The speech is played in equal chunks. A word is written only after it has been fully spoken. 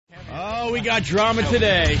Oh, we got drama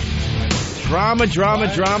today. Drama.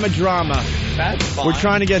 That's fun. We're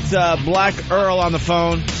trying to get Black Earl on the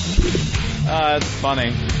phone. It's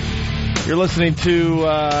funny. You're listening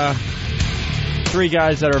to three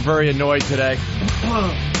guys that are very annoyed today.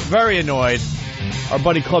 Very annoyed. Our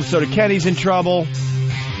buddy Club Soda Kenny's in trouble.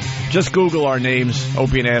 Just Google our names,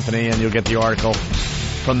 Opie and Anthony, and you'll get the article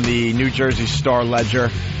from the New Jersey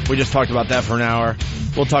Star-Ledger. We just talked about that for an hour.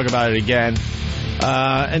 We'll talk about it again.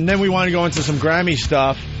 And then we want to go into some Grammy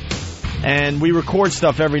stuff. And we record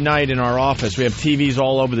stuff every night in our office. We have TVs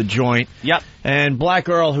all over the joint. Yep. And Black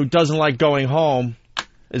Earl, who doesn't like going home,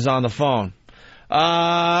 is on the phone.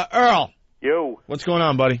 Earl. Yo. What's going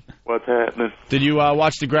on, buddy? What's happening? Did you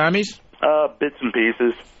watch the Grammys? Bits and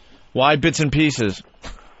pieces. Why bits and pieces?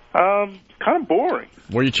 Kind of boring.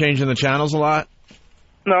 Were you changing the channels a lot?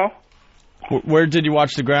 No. Where did you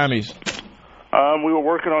watch the Grammys? We were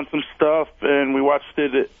working on some stuff, and we watched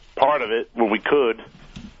part of it, when we could,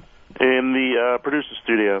 in the producer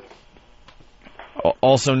studio.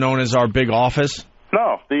 Also known as our big office?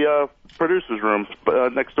 No, the producer's room,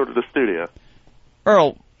 next door to the studio.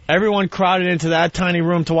 Earl, everyone crowded into that tiny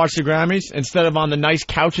room to watch the Grammys instead of on the nice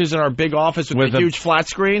couches in our big office with the huge flat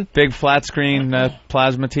screen? Big flat screen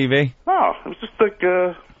plasma TV? Oh, it was just like...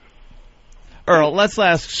 Earl, let's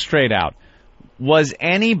ask straight out. Was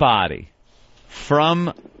anybody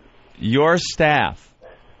from your staff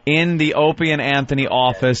in the Opie and Anthony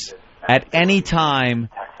office at any time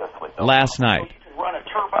last night?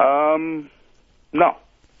 No.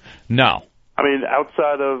 No. I mean,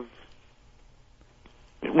 outside of...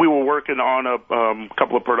 We were working on a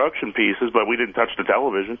couple of production pieces, but we didn't touch the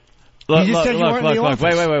television. Look, You just said you weren't in the office.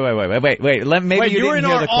 Wait. Maybe you were in didn't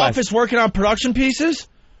hear our the question. office working on production pieces?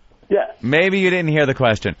 Yeah. Maybe you didn't hear the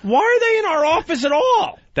question. Why are they in our office at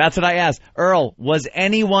all? That's what I asked. Earl, was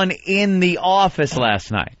anyone in the office last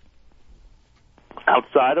night?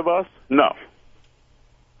 Outside of us? No.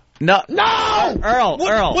 No. Earl.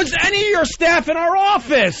 Was any of your staff in our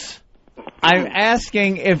office? I'm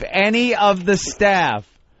asking if any of the staff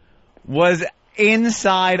was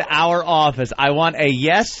inside our office. I want a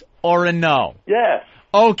yes or a no. Yes.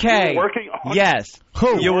 Okay. You were working on... Yes.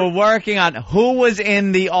 Who? You were working on... Who was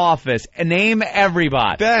in the office? Name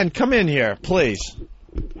everybody. Ben, come in here, please.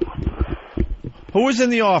 Who was in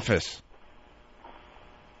the office?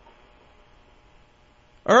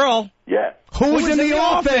 Earl? Yeah. Who was in the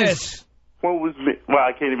office? Well, it was me. Well,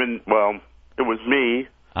 I can't even... Well, it was me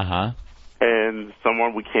Uh-huh. and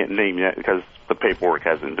someone we can't name yet because the paperwork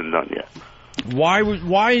hasn't been done yet. Why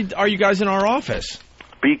are you guys in our office?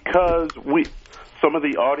 Because some of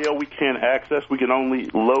the audio we can't access, we can only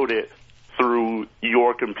load it through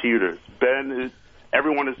your computers.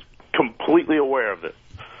 Everyone is completely aware of it.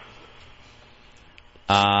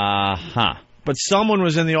 Uh-huh. But someone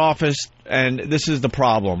was in the office, and this is the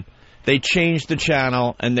problem. They changed the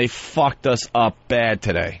channel, and they fucked us up bad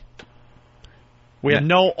today. We had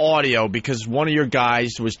no audio because one of your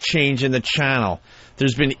guys was changing the channel.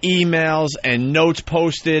 There's been emails and notes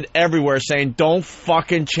posted everywhere saying, don't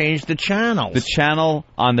fucking change the channels. The channel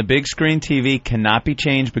on the big screen TV cannot be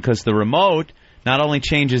changed because the remote not only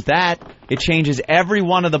changes that, it changes every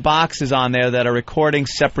one of the boxes on there that are recording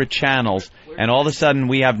separate channels. And all of a sudden,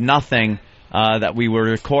 we have nothing that we were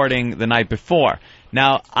recording the night before.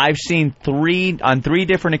 Now, I've seen on three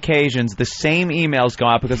different occasions the same emails go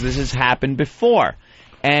out because this has happened before.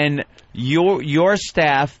 And your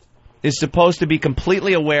staff is supposed to be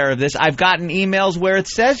completely aware of this. I've gotten emails where it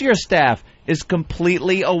says your staff is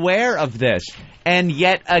completely aware of this. And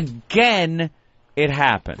yet again, it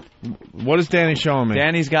happened. What is Danny showing me?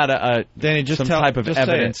 Danny's got Danny, just some tell, type of just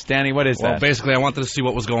evidence. Danny, what is Well, that? basically, I wanted to see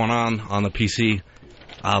what was going on the PC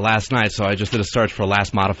last night, so I just did a search for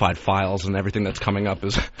last modified files, and everything that's coming up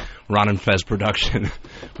is Ron and Fez production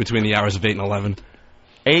between the hours of 8 and 11.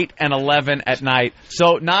 8 and 11 at night.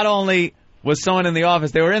 So not only was someone in the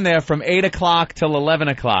office, they were in there from 8 o'clock till 11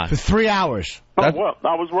 o'clock. For 3 hours. Well,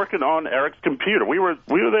 I was working on Eric's computer. We were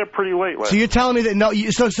there pretty late last So you're telling me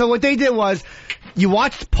that so what they did was you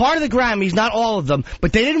watched part of the Grammys, not all of them,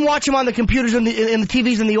 but they didn't watch them on the computers and the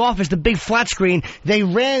TVs in the office, the big flat screen. They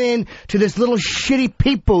ran in to this little shitty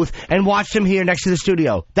peep booth and watched them here next to the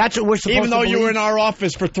studio. That's what we're supposed to Even though believe. you were in our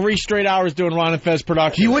office for 3 straight hours doing Ron and Fez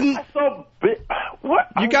production. You wouldn't... What?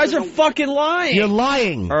 You guys are fucking lying. You're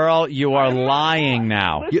lying. Earl, you are lying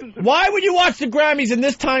now. Why would you watch the Grammys in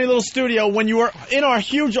this tiny little studio when you were in our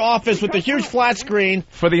huge office with the huge flat screen?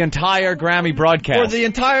 For the entire Grammy broadcast. For the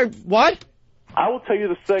entire... What? I will tell you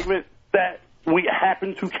the segment that we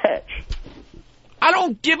happened to catch. I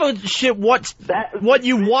don't give a shit what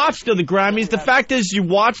you watched of the Grammys. The fact is you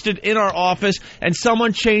watched it in our office, and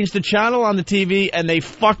someone changed the channel on the TV, and they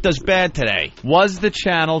fucked us bad today. Was the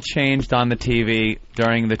channel changed on the TV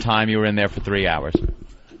during the time you were in there for 3 hours?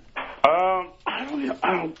 I don't know.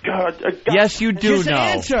 Oh, God. Yes, you do Just know.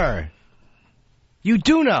 answer. You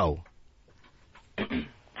do know. For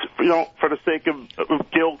the sake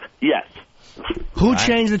of guilt, yes. Who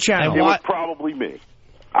changed the channel? It was probably me.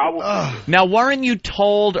 Now, weren't you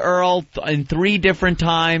told, Earl, in 3 different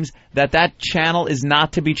times that channel is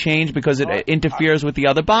not to be changed because it interferes with the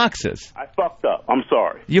other boxes? I fucked up. I'm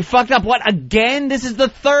sorry. You fucked up what, again? This is the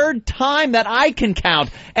 3rd time that I can count,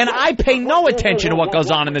 and I pay no attention to what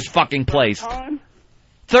goes on in this fucking place.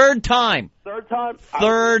 3rd time. 3rd time?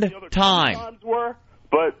 3rd time. Times were,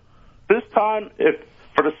 but this time,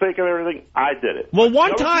 for the sake of everything, I did it. Well,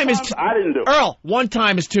 one time is... I didn't do it. Earl, one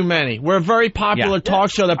time is too many. We're a very popular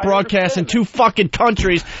talk show that broadcasts in 2 fucking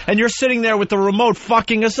countries, and you're sitting there with the remote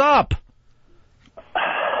fucking us up.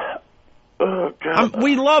 Oh, God.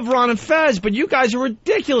 We love Ron and Fez, but you guys are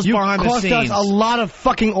ridiculous behind the scenes. You cost us a lot of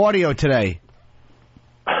fucking audio today.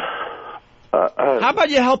 How about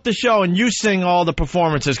you help the show and you sing all the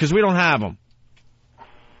performances, because we don't have them.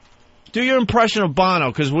 Do your impression of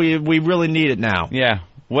Bono, because we really need it now. Yeah.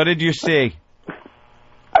 What did you see?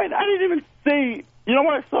 I didn't even see... You know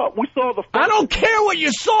what I saw? We saw the... I don't care what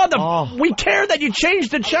you saw. We care that you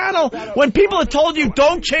changed the channel when people have told you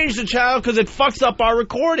don't change the channel because it fucks up our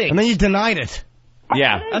recording. And then you denied it.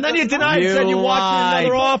 Yeah. And then you denied it and said you watched it in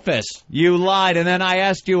another office. You lied. And then I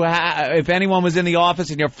asked you if anyone was in the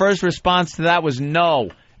office, and your first response to that was no.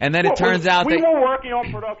 And then it turns out we were working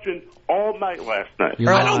on production all night last night.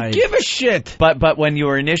 I don't give a shit. But when you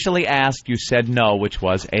were initially asked, you said no, which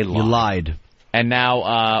was a lie. You lied. And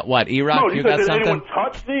now, what, E-Rock, No, you said, got did something? anyone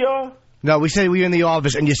touch the... No, we said we were in the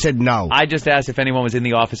office, and you said no. I just asked if anyone was in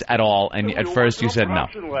the office at all, and at first you said no.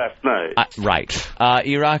 Last night. Right.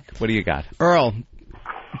 E-Rock, what do you got? Earl,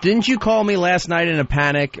 didn't you call me last night in a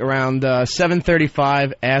panic around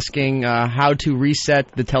 7:35 asking how to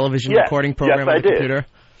reset the television recording program on the computer?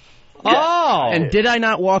 Yes. Oh! And did I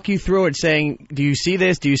not walk you through it saying, do you see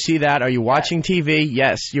this? Do you see that? Are you watching TV?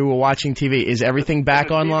 Yes, you were watching TV. Is everything back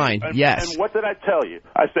online? Yes. And what did I tell you?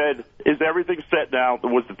 I said, is everything set now?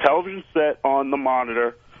 Was the television set on the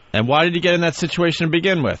monitor? And why did you get in that situation to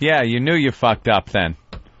begin with? Yeah, you knew you fucked up then.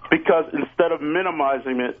 Because instead of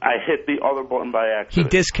minimizing it, I hit the other button by He accident.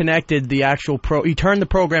 disconnected the actual he turned the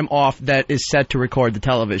program off that is set to record the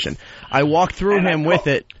television. I walked through him with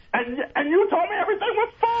it. And you told me everything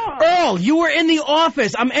was fine. Earl, you were in the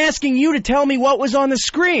office. I'm asking you to tell me what was on the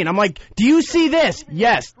screen. I'm like, do you see this?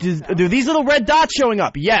 Yes. Do these little red dots showing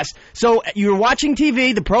up? Yes. So you're watching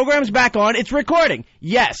TV. The program's back on. It's recording.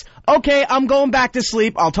 Yes. Okay, I'm going back to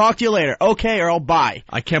sleep. I'll talk to you later. Okay, Earl, bye.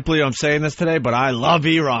 I can't believe I'm saying this today, but I love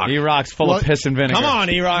E-Rock. E-Rock's full of piss and vinegar. Come on,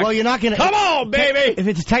 E-Rock. Well, you're not going to... Come on, baby. If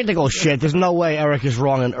it's technical shit, there's no way Eric is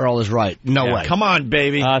wrong and Earl is right. No way. Come on,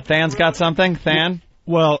 baby. Than's got something? Than?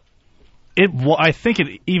 Well, I think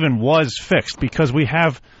it even was fixed because we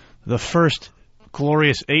have the first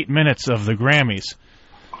glorious 8 minutes of the Grammys.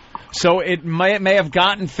 So it may have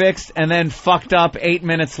gotten fixed and then fucked up 8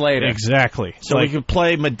 minutes later. Exactly. So we could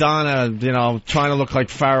play Madonna, trying to look like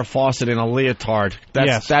Farrah Fawcett in a leotard.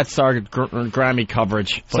 That's our Grammy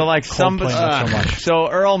coverage. So like somebody, so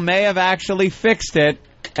Earl may have actually fixed it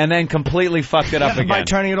and then completely fucked it up again by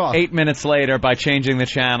turning it off 8 minutes later by changing the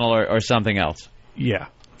channel or something else. Yeah.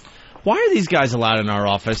 Why are these guys allowed in our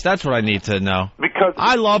office? That's what I need to know. Because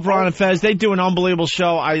I love Ron and Fez. They do an unbelievable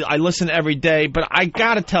show. I listen every day. But I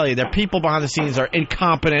got to tell you, their people behind the scenes are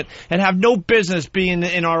incompetent and have no business being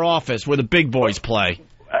in our office where the big boys play.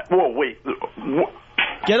 Well, wait.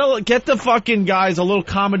 Get the fucking guys a little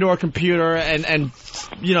Commodore computer and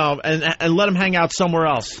let them hang out somewhere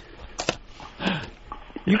else.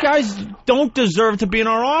 You guys don't deserve to be in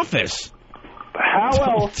our office. How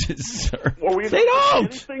else are we They don't.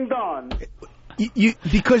 anything done? You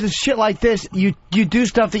because of shit like this, you do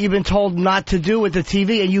stuff that you've been told not to do with the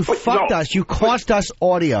TV, and you fucked us. You cost us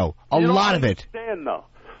audio, a lot of it. Understand, though.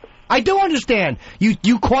 I do understand.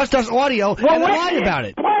 You cost us audio and lied about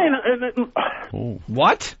it.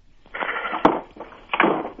 What?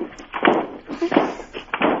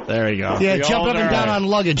 There you go. Yeah, jump up and down on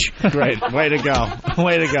luggage. Great. Way to go.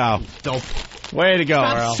 Way to go. Dope. Way to go,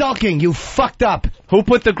 Stop Earl. sulking. You fucked up. Who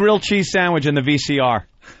put the grilled cheese sandwich in the VCR?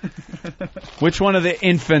 Which one of the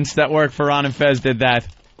infants that work for Ron and Fez did that?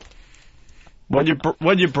 What'd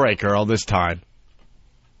you break, Earl, this time?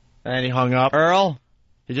 And he hung up. Earl?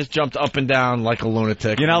 He just jumped up and down like a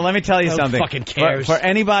lunatic. You know, let me tell you something. Fucking cares. For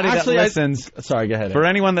anybody Actually, that listens, sorry, go ahead. for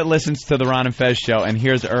anyone that listens to the Ron and Fez show and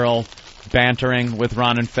hears Earl bantering with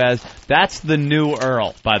Ron and Fez, that's the new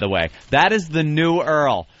Earl, by the way. That is the new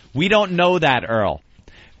Earl. We don't know that Earl.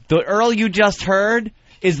 The Earl you just heard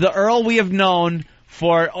is the Earl we have known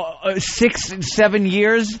for 6, 7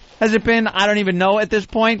 years, has it been? I don't even know at this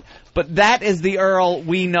point. But that is the Earl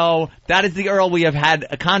we know. That is the Earl we have had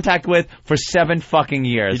a contact with for 7 fucking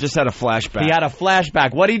years. He just had a flashback. He had a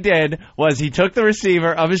flashback. What he did was he took the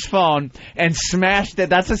receiver of his phone and smashed it.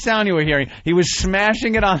 That's the sound you were hearing. He was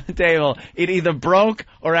smashing it on the table. It either broke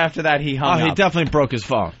or after that he hung up. He definitely broke his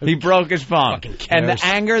phone. He broke his phone. And the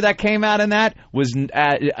anger that came out in that was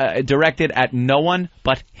directed at no one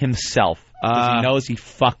but himself. Because he knows he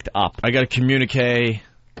fucked up. I got a communique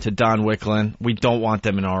to Don Wicklin. We don't want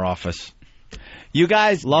them in our office. You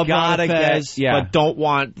guys Love gotta Ron and Fez, but don't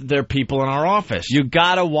want their people in our office. You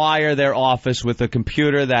gotta wire their office with a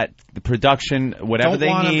computer that the production, whatever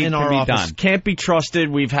they need, in can our be office. done. Can't be trusted.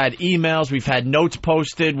 We've had emails, we've had notes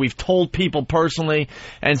posted, we've told people personally,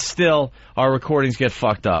 and still our recordings get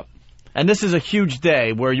fucked up. And this is a huge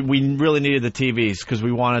day where we really needed the TVs because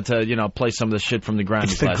we wanted to, play some of the shit from the Grammys.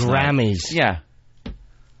 It's the last Grammys. Yeah.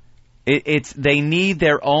 They need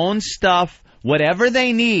their own stuff, whatever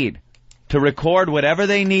they need to record, whatever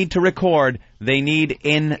they need to record, they need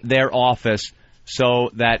in their office so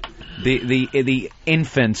that the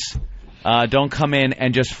infants don't come in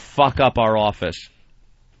and just fuck up our office.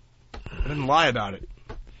 I didn't lie about it.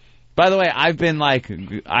 By the way, I've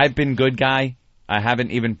been good guy. I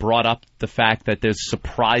haven't even brought up the fact that there's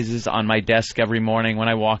surprises on my desk every morning when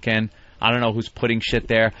I walk in. I don't know who's putting shit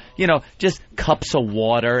there. Just cups of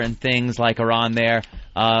water and things like are on there.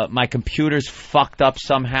 My computer's fucked up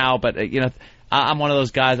somehow, but, I'm one of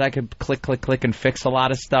those guys. I could click, and fix a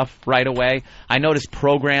lot of stuff right away. I notice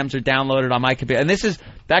programs are downloaded on my computer. And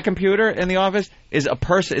that computer in the office is a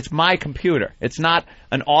person. It's my computer. It's not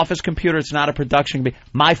an office computer. It's not a production computer.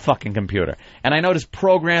 My fucking computer. And I notice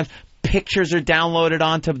programs. Pictures are downloaded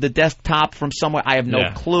onto the desktop from somewhere. I have no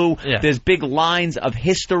clue. Yeah. There's big lines of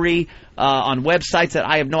history on websites that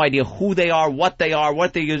I have no idea who they are, what they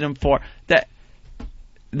use them for.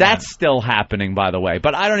 That's still happening, by the way.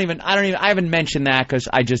 But I haven't mentioned that because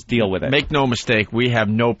I just deal with it. Make no mistake, we have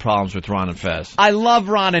no problems with Ron and Fez. I love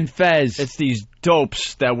Ron and Fez. It's these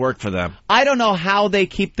dopes that work for them. I don't know how they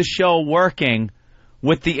keep the show working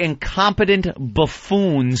with the incompetent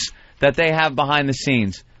buffoons that they have behind the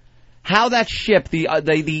scenes. How that ship,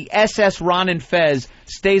 the SS Ron and Fez,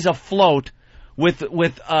 stays afloat with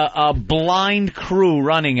a blind crew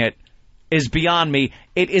running it is beyond me.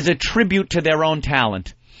 It is a tribute to their own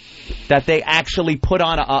talent that they actually put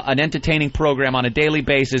on an entertaining program on a daily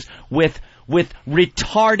basis with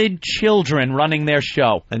retarded children running their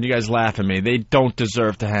show. And you guys laugh at me. They don't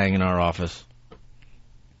deserve to hang in our office.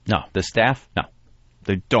 No, the staff? No.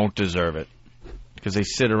 They don't deserve it. Because they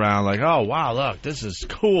sit around like, oh, wow, look, this is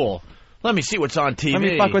cool. Let me see what's on TV. Let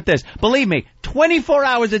me fuck with this. Believe me, 24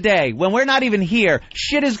 hours a day, when we're not even here,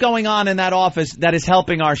 shit is going on in that office that is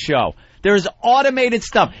helping our show. There's automated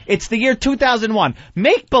stuff. It's the year 2001.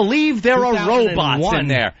 Make believe there are robots in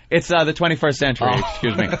there. It's the 21st century,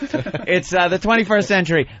 excuse me. It's the 21st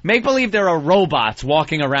century. Make believe there are robots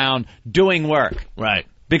walking around doing work. Right.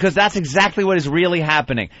 Because that's exactly what is really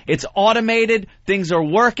happening. It's automated. Things are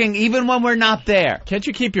working even when we're not there. Can't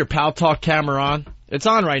you keep your Pal Talk camera on? It's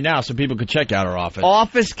on right now so people can check out our office.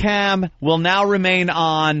 Office Cam will now remain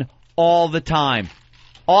on all the time.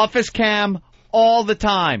 Office Cam all the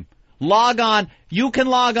time. Log on. You can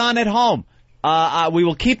log on at home. We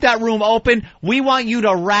will keep that room open. We want you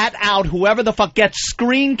to rat out whoever the fuck gets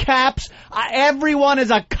screen caps. Everyone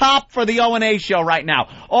is a cop for the O&A show right now.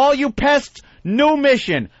 All you pests, new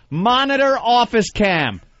mission. Monitor Office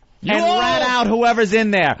Cam. And rat out whoever's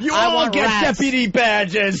in there. You all get deputy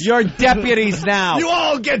badges. You're deputies now. You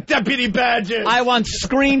all get deputy badges. I want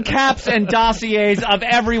screen caps and dossiers of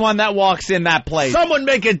everyone that walks in that place. Someone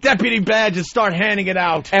make a deputy badge and start handing it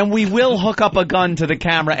out. And we will hook up a gun to the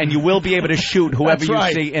camera, and you will be able to shoot whoever you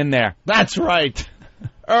see in there. That's right.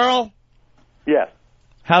 Earl? Yes.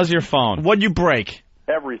 How's your phone? What'd you break?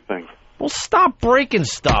 Everything. Well, stop breaking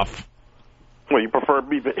stuff. Well, you prefer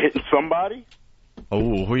me hitting somebody?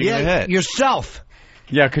 Oh, who are you going to hit? Yourself.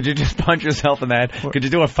 Yeah, could you just punch yourself in the head? Could you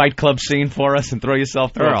do a Fight Club scene for us and throw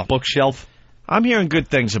yourself through a bookshelf? I'm hearing good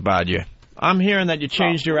things about you. I'm hearing that you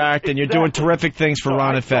changed your act and you're doing terrific things for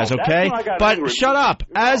Ron and Fez, okay? But shut up.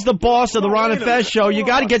 As the boss of the Ron and Fez show, you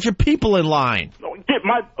got to get your people in line.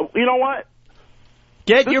 You know what?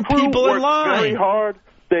 Get your people in line. Very hard.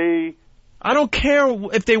 They I don't care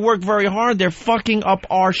if they work very hard. They're fucking up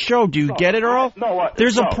our show. Do you get it, Earl?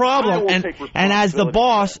 There's a problem, and as the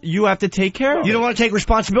boss, you have to take care of it. You don't want to take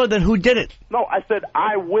responsibility, then who did it? No, I said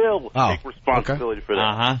I will take responsibility for that.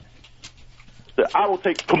 Uh-huh. I will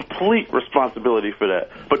take complete responsibility for that.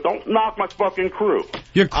 But don't knock my fucking crew.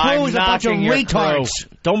 Your crew is a bunch of retards.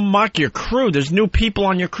 Don't mock your crew. There's new people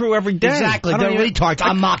on your crew every day. Exactly. They're retards.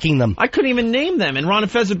 I'm mocking them. I couldn't even name them, and Ron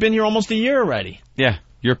and Fez have been here almost a year already. Yeah.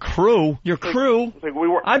 Your crew.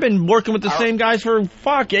 I've been working with the same guys for,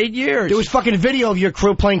 8 years. There was fucking video of your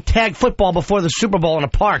crew playing tag football before the Super Bowl in a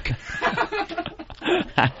park.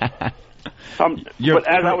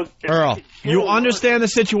 Earl, you understand the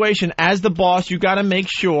situation. As the boss, you got to make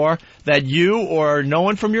sure that you or no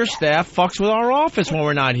one from your staff fucks with our office when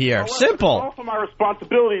we're not here. Simple. It's also my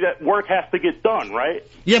responsibility that work has to get done, right?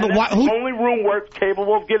 Yeah, but that's the only room where it's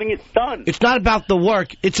capable of getting it done. It's not about the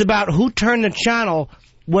work. It's about who turned the channel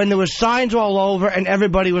when there was signs all over and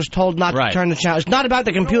everybody was told not to turn the channel. It's not about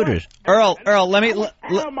the computers. Earl, let me...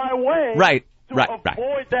 out of my way right.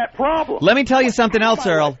 avoid that problem. Let me tell you something else,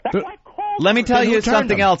 Earl. Let me tell you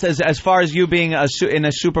something else as far as you being in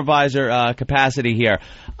a supervisor capacity here.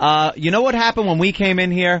 You know what happened when we came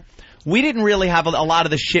in here? We didn't really have a lot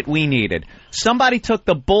of the shit we needed. Somebody took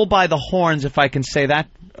the bull by the horns, if I can say that.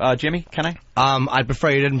 Jimmy, can I? I'd prefer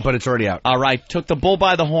you didn't, but it's already out. All right. Took the bull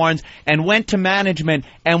by the horns and went to management,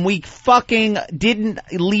 and we fucking didn't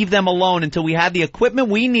leave them alone until we had the equipment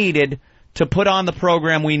we needed to put on the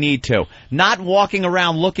program we need to. Not walking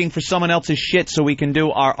around looking for someone else's shit so we can do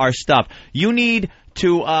our stuff. You need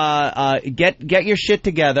to get your shit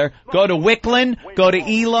together, go to Wicklin, go to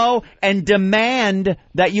ELO, and demand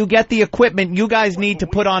that you get the equipment you guys need to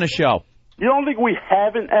put on a show. You don't think we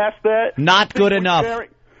haven't asked that? Not good enough.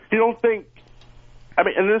 You don't think... I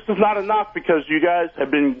mean, and this is not enough because you guys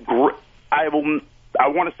have been great. I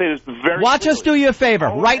want to say this very... Watch us do you a favor.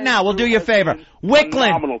 Right now, we'll do you a favor.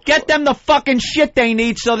 Wicklin, get them the fucking shit they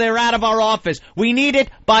need so they're out of our office. We need it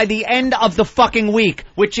by the end of the fucking week,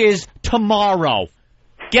 which is tomorrow.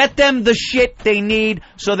 Get them the shit they need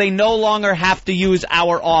so they no longer have to use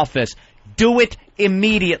our office. Do it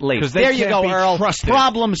immediately. There you go, Earl.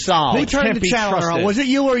 Problem solved. Who turned the channel, Earl? Was it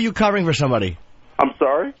you or are you covering for somebody? I'm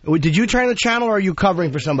sorry? Did you turn the channel or are you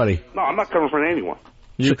covering for somebody? No, I'm not covering for anyone.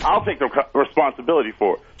 I'll take the responsibility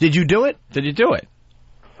for it. Did you do it? Did you do it?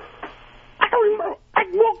 I don't remember. I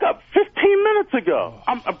woke up 15 minutes ago.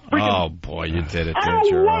 I'm freaking... Oh, boy, you did it, I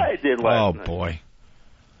don't know what I did last night. Oh, boy.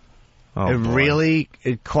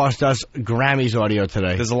 It cost us Grammys audio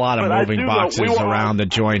today. There's a lot of moving boxes around the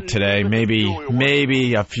joint today.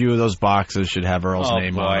 Maybe a few of those boxes should have Earl's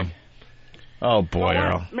name on them. Oh, boy,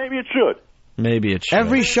 Earl. Maybe it should. Maybe it should.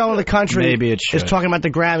 Every show in the country is talking about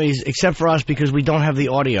the Grammys, except for us because we don't have the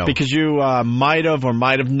audio. Because you might have or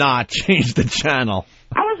might have not changed the channel.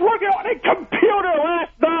 I was working on a computer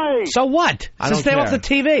last night. So what? So stay off the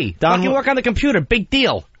TV. Fucking work on the computer. Big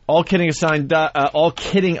deal. All kidding aside, Don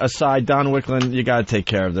Wicklin, you got to take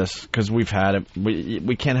care of this because we've had it.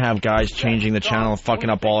 We can't have guys changing the channel and fucking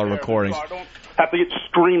up all our recordings. I don't have to get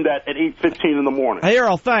screamed at 8:15 in the morning. Hey,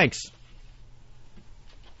 Earl, thanks.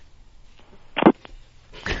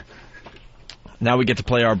 Now we get to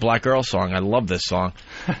play our Black Earl song. I love this song.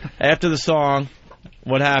 After the song,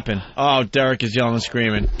 what happened? Oh, Derek is yelling and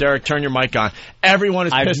screaming. Derek, turn your mic on. Everyone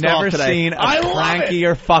is pissed off today. I've never seen a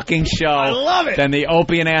crankier fucking show than the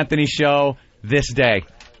Opie and Anthony show this day.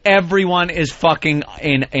 Everyone is fucking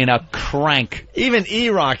in a crank. Even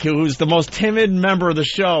E-Rock, who's the most timid member of the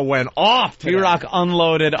show, went off today. E-Rock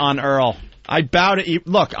unloaded on Earl. I bow to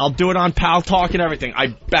Look, I'll do it on Pal Talk and everything. I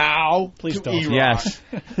bow to E-Rock. Yes.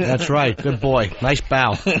 That's right. Good boy. Nice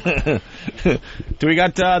bow. Do we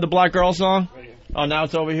got the Black Earl song? Oh, now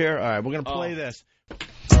it's over here? All right, we're going to play this.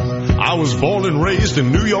 I was born and raised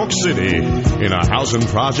in New York City, in a housing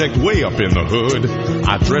project way up in the hood.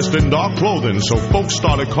 I dressed in dark clothing, so folks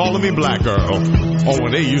started calling me Black Earl. Oh,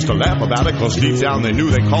 and they used to laugh about it, cause deep down they knew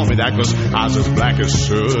they called me that, cause I was as black as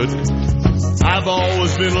soot. I've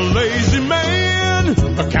always been a lazy man,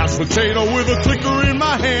 a couch potato with a clicker in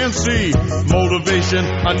my hand. See, motivation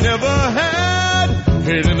I never had,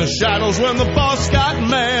 hid in the shadows when the boss got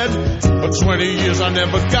mad. For 20 years I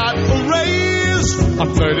never got a raise.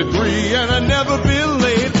 I'm 33 and I never been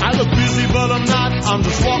late. I look busy but I'm not, I'm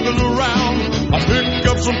just walking around. I pick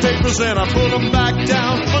up some papers and I put them back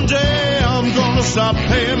down. One day I'm gonna stop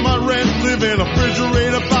paying my rent, live in a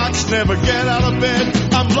refrigerator box, never get out of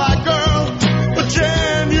bed. I'm Black Earl, a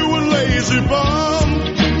genuine lazy bum.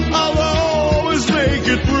 I'll always make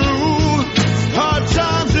it through hard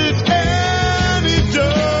times at any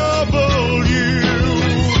W.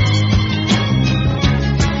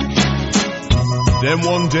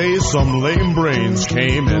 Then one day some lame brains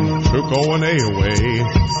came and took O&A away.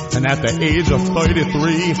 And at the age of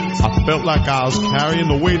 33, I felt like I was carrying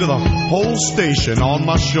the weight of the whole station on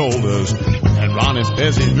my shoulders. And Ron and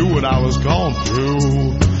Fez knew what I was going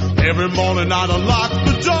through. Every morning I'd unlock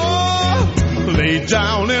the door, lay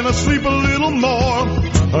down and I'd sleep a little more.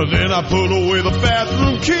 Then I put away the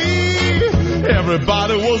bathroom key.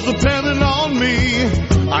 Everybody was depending on me.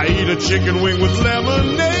 I eat a chicken wing with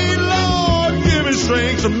lemonade. Lord, give me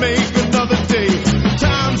strength to make another day.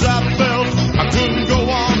 Times I felt I couldn't go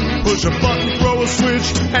on. Push a button, throw a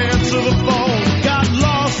switch, answer the phone. Got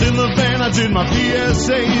lost in the van, I did my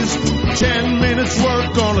PSAs. 10 minutes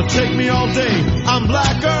work gonna take me all day. I'm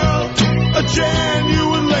Black Earl, a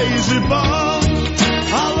genuine lazy bum.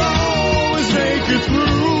 I'll always make it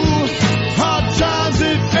through hard times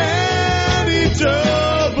at any W.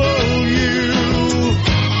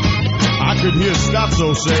 I could hear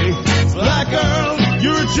Stotso say, Black Earl,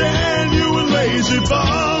 you're a genuine lazy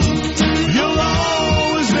bum. You'll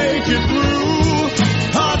always make it through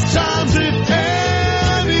hard times at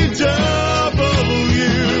any W.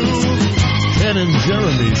 Ken and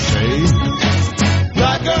Jeremy say,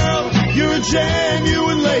 Black Earl, you're a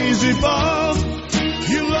genuine lazy bum.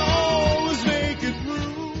 You'll always make it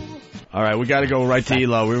through. All right, we got to go right to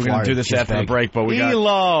Elo. We were going to do this after the break, but we got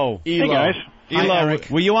Elo. Hey, guys. Elo,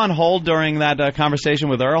 were you on hold during that conversation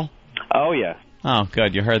with Earl? Oh, yeah. Oh,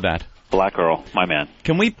 good. You heard that. Black Earl, my man.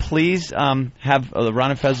 Can we please have the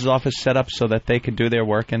Ron and Fez's office set up so that they could do their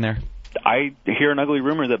work in there? I hear an ugly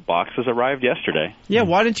rumor that boxes arrived yesterday. Yeah,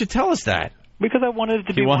 why didn't you tell us that? Because I wanted it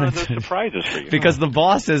to be one of those surprises for you. Because the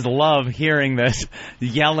bosses love hearing this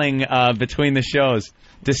yelling between the shows.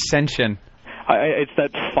 Dissension. It's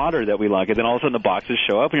that fodder that we like, and then all of a sudden the boxes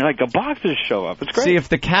show up, and you're like, the boxes show up. It's great. See, if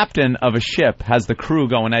the captain of a ship has the crew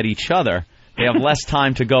going at each other, they have less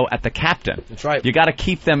time to go at the captain. That's right. You got to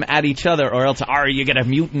keep them at each other, or else, you get a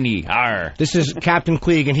mutiny. This is Captain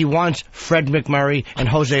Klieg, and he wants Fred McMurray and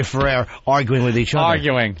Jose Ferrer arguing with each other.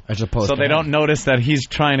 Arguing. As opposed so to they don't notice that he's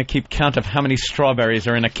trying to keep count of how many strawberries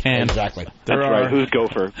are in a can. Exactly. That's right. Who's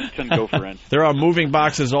Gopher? Send Gopher in. There are moving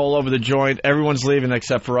boxes all over the joint. Everyone's leaving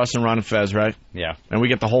except for us and Ron and Fez, right? Yeah. And we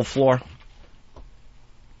get the whole floor.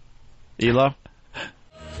 Elo?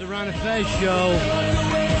 It's the Ron and Fez show.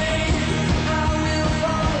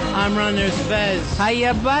 I'm Ron, there's Fez.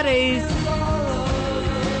 Hiya, buddies.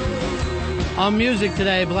 On music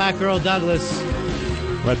today, Black Earl Douglas.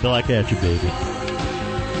 Right back at you, baby.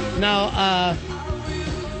 Now,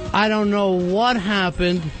 I don't know what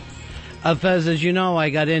happened. Fez, as you know, I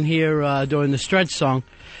got in here during the Stretch song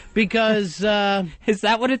because... Is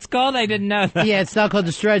that what it's called? I didn't know that. Yeah, it's not called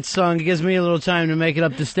the Stretch song. It gives me a little time to make it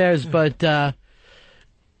up the stairs, but...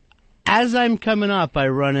 as I'm coming up, I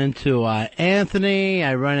run into Anthony,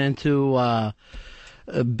 I run into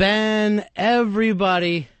Ben.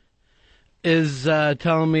 Everybody is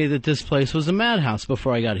telling me that this place was a madhouse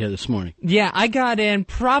before I got here this morning. Yeah, I got in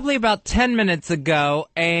probably about 10 minutes ago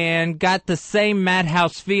and got the same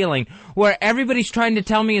madhouse feeling where everybody's trying to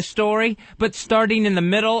tell me a story, but starting in the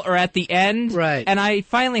middle or at the end. Right. And I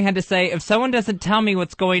finally had to say, if someone doesn't tell me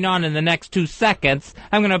what's going on in the next 2 seconds,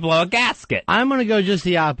 I'm going to blow a gasket. I'm going to go just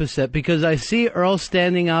the opposite because I see Earl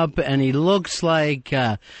standing up and he looks like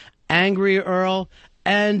angry Earl,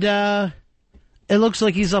 and it looks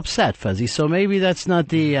like he's upset, Fuzzy. So maybe that's not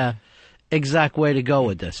the exact way to go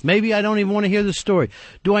with this. Maybe I don't even want to hear the story.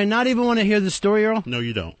 Do I not even want to hear the story, Earl? No,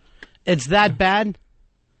 you don't. It's that bad?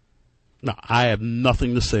 No, I have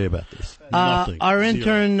nothing to say about this. Nothing. Our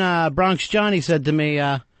intern, Bronx Johnny, said to me,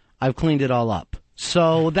 I've cleaned it all up.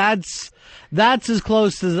 So that's as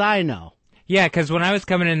close as I know. Yeah, because when I was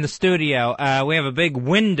coming in the studio, we have a big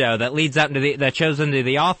window that leads out into that shows into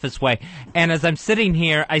the office way. And as I'm sitting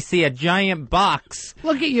here, I see a giant box.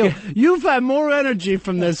 Look at you. You've had more energy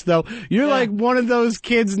from this, though. You're like one of those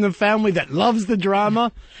kids in the family that loves the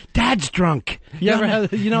drama. Dad's drunk. You ever have,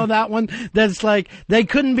 that one? That's like, they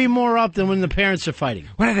couldn't be more up than when the parents are fighting.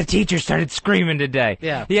 One of the teachers started screaming today.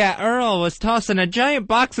 Yeah. Yeah, Earl was tossing a giant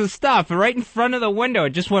box of stuff right in front of the window. It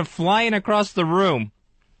just went flying across the room.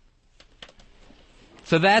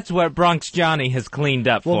 So that's what Bronx Johnny has cleaned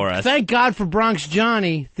up for us. Thank God for Bronx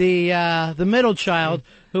Johnny, the middle child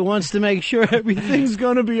who wants to make sure everything's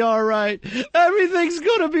going to be all right. Everything's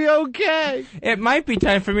going to be okay. It might be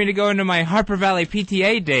time for me to go into my Harper Valley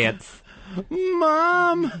PTA dance.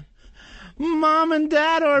 Mom and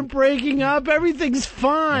Dad aren't breaking up. Everything's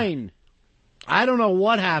fine. I don't know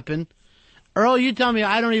what happened. Earl, you tell me.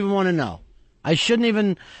 I don't even want to know. I shouldn't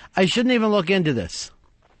even look into this.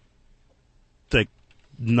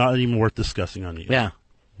 Not even worth discussing on you. Yeah.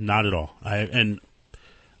 Not at all. And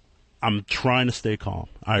I'm trying to stay calm.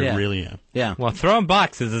 I really am. Yeah. Well, throwing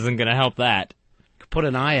boxes isn't going to help that. Put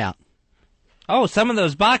an eye out. Oh, some of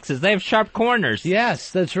those boxes, they have sharp corners.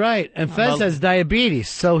 Yes, that's right. And Fez has diabetes,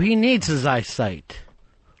 so he needs his eyesight.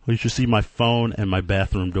 Well, you should see my phone and my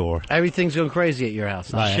bathroom door. Everything's going crazy at your house.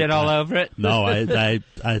 Shit all over it? No, I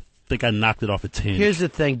think I knocked it off its hinge. Here's the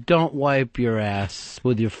thing. Don't wipe your ass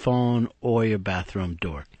with your phone or your bathroom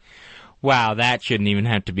door. Wow, that shouldn't even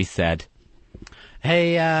have to be said.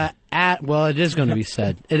 Hey, well, it is going to be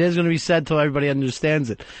said. It is going to be said till everybody understands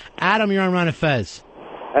it. Adam, you're on Ron and Fez.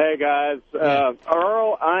 Hey, guys.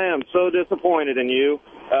 Earl, I am so disappointed in you.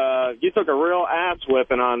 You took a real ass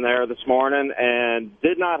whipping on there this morning and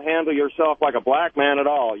did not handle yourself like a black man at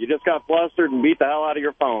all. You just got flustered and beat the hell out of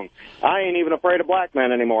your phone. I ain't even afraid of black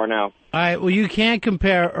men anymore now. All right, well, you can't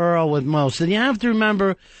compare Earl with most. And you have to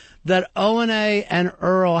remember that O&A and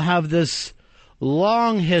Earl have this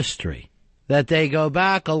long history, that they go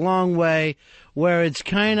back a long way, where it's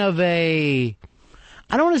kind of I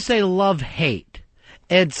don't want to say love-hate.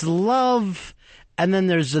 It's love, and then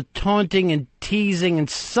there's a taunting and teasing and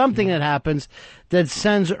something that happens that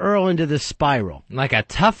sends Earl into this spiral. Like a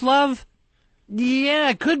tough love? Yeah,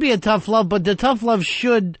 it could be a tough love, but the tough love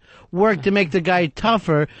should work to make the guy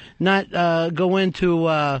tougher, not go into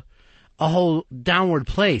a whole downward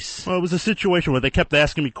place. Well, it was a situation where they kept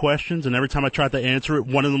asking me questions, and every time I tried to answer it,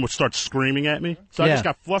 one of them would start screaming at me. So I just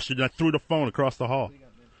got flustered, and I threw the phone across the hall.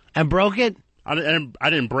 And broke it? I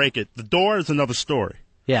didn't break it. The door is another story.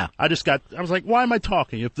 Yeah. I was like, why am I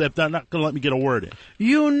talking if they're not going to let me get a word in?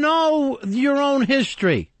 You know your own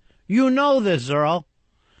history. You know this, Earl.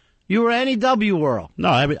 You were NEW Earl. No,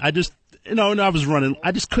 I just, I was running.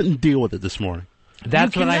 I just couldn't deal with it this morning. You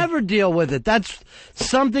can never deal with it. That's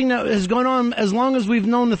something that has gone on as long as we've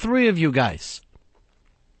known the three of you guys.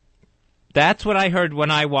 That's what I heard when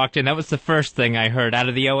I walked in. That was the first thing I heard out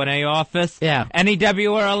of the O&A office. Yeah.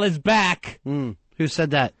 NEW Earl is back. Who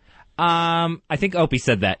said that? I think Opie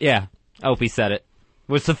said that. Yeah, Opie said it.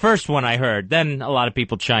 Was the first one I heard. Then a lot of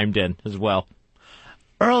people chimed in as well.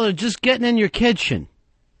 Earl, they're just getting in your kitchen.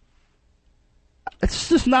 It's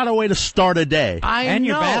just not a way to start a day. And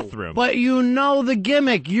your bathroom. But you know the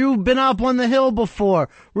gimmick. You've been up on the hill before,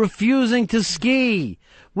 refusing to ski.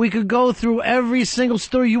 We could go through every single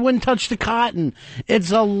story. You wouldn't touch the cotton.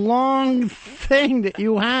 It's a long thing that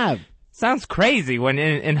you have. Sounds crazy when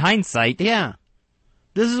in hindsight. Yeah.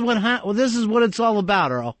 This is what it's all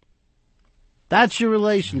about, Earl. That's your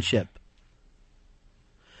relationship.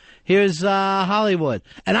 Here's Hollywood.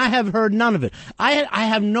 And I have heard none of it. I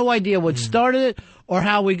have no idea what started it or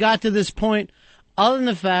how we got to this point, other than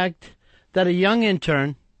the fact that a young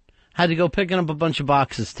intern had to go picking up a bunch of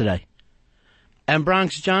boxes today. And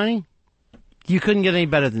Bronx Johnny, you couldn't get any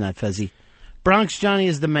better than that, Fezzy. Bronx Johnny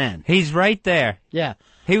is the man. He's right there. Yeah.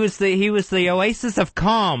 He was the oasis of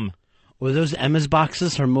calm. Were those Emma's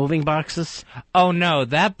boxes, her moving boxes? Oh, no.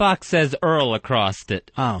 That box says Earl across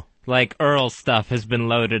it. Oh. Like Earl's stuff has been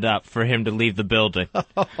loaded up for him to leave the building.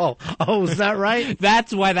 Oh, is that right?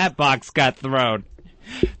 That's why that box got thrown.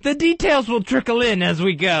 The details will trickle in as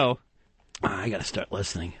we go. I got to start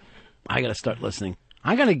listening. I'm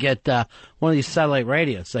going to get one of these satellite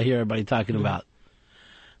radios I hear everybody talking about.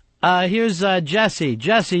 Here's Jesse.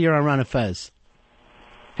 Jesse, you're on Ron and Fez.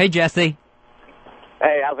 Hey, Jesse.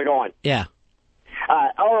 Hey, how's it going? Yeah.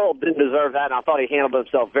 Earl didn't deserve that, and I thought he handled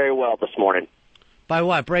himself very well this morning. By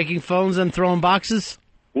what? Breaking phones and throwing boxes?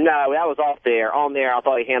 No, that was off the air. On the air, I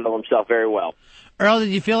thought he handled himself very well. Earl, did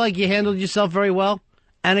you feel like you handled yourself very well?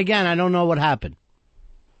 And again, I don't know what happened.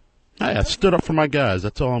 I stood up for my guys.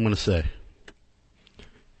 That's all I'm going to say.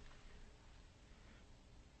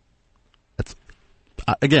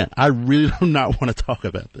 Again, I really do not want to talk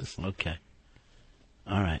about this. Okay.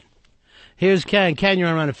 All right. Here's Ken. Ken, you're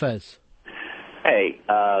on Ron and Fez. Hey,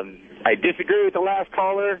 I disagree with the last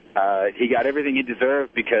caller. He got everything he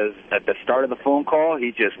deserved because at the start of the phone call,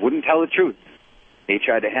 he just wouldn't tell the truth. He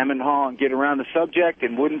tried to hem and haw and get around the subject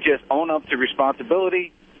and wouldn't just own up to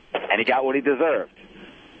responsibility, and he got what he deserved.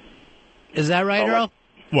 Is that right, Earl?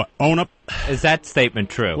 What, own up? Is that statement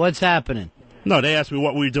true? What's happening? No, they asked me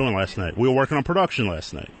what we were doing last night. We were working on production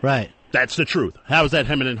last night. Right. That's the truth. How is that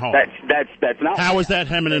hemming and hawing? That's not. How is that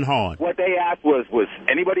hemming and hawing? What they asked was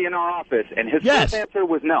anybody in our office, and his first answer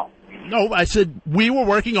was no. No, I said we were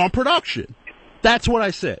working on production. That's what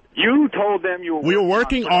I said. You told them you were. We were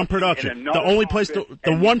working on production. The only place,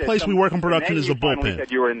 the one place we work on production is the bullpen.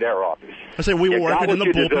 Said you were in their office. I said we were working in the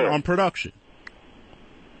bullpen on production.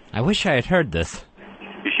 I wish I had heard this.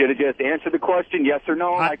 You should have just answered the question, yes or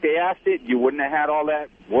no, like they asked it. You wouldn't have had all that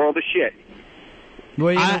world of shit.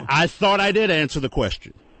 I thought I did answer the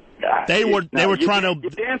question. They were trying to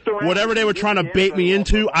whatever they were trying to bait me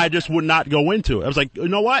into. I just would not go into it. I was like, you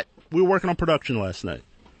know what? We were working on production last night.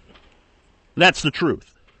 That's the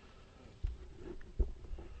truth.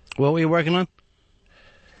 What were you working on?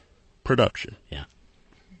 Production. Yeah.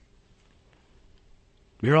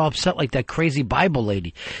 You're all upset like that crazy Bible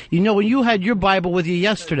lady. You know, when you had your Bible with you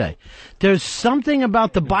yesterday, there's something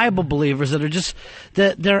about the Bible believers that are just,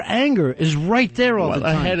 that their anger is right there all the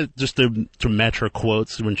time. I had it just to match her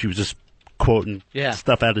quotes when she was just quoting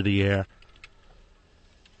stuff out of the air.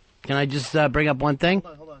 Can I just bring up one thing?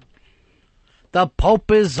 Hold on. The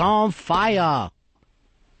Pope is on fire.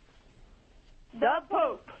 The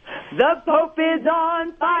Pope is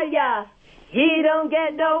on fire. He don't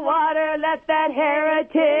get no water, let that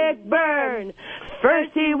heretic burn.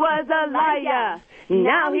 First he was a liar,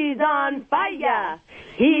 now he's on fire.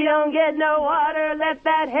 He don't get no water, let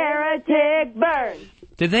that heretic burn.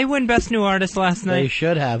 Did they win Best New Artist last night? They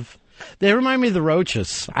should have. They remind me of the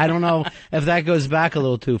Roaches. I don't know if that goes back a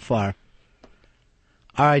little too far.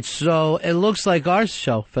 All right, so it looks like our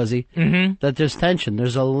show, Fuzzy, that there's tension.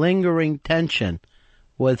 There's a lingering tension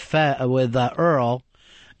with Earl.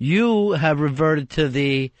 You have reverted to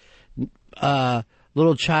the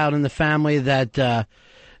little child in the family that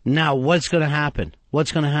now what's going to happen?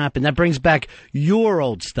 What's going to happen? That brings back your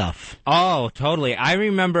old stuff. Oh, totally. I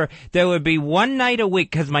remember there would be one night a week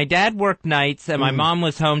because my dad worked nights and my mom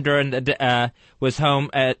was home during the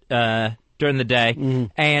during the day,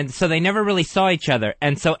 and so they never really saw each other.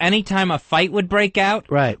 And so anytime a fight would break out,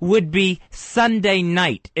 would be Sunday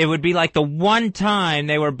night. It would be like the one time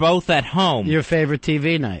they were both at home. Your favorite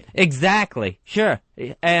TV night. Exactly. Sure.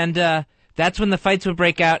 And that's when the fights would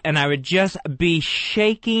break out, and I would just be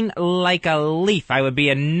shaking like a leaf. I would be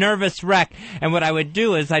a nervous wreck, and what I would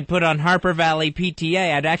do is I'd put on Harper Valley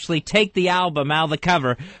PTA. I'd actually take the album out of the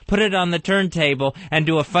cover, put it on the turntable, and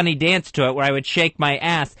do a funny dance to it where I would shake my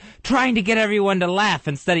ass, trying to get everyone to laugh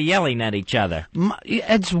instead of yelling at each other.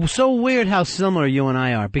 It's so weird how similar you and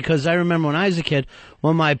I are, because I remember when I was a kid,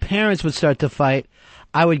 when my parents would start to fight,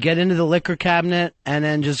 I would get into the liquor cabinet and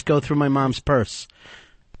then just go through my mom's purse.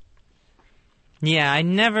 Yeah, I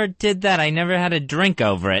never did that. I never had a drink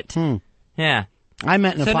over it. Yeah. I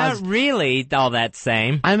meant in a not really all that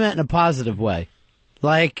same. I meant in a positive way.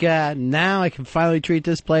 Like, now I can finally treat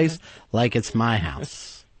this place like it's my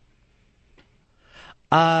house.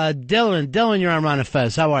 Dylan, you're on Ron and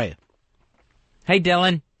Fez. How are you? Hey,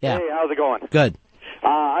 Dylan. Yeah. Hey, how's it going? Good.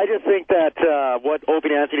 I just think that what Opie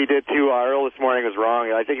and Anthony did to Earl this morning was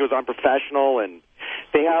wrong. I think it was unprofessional, and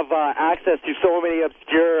they have access to so many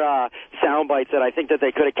obscure sound bites that I think that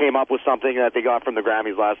they could have came up with something that they got from the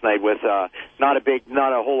Grammys last night with not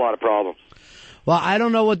a whole lot of problems. Well, I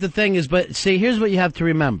don't know what the thing is, but see, here's what you have to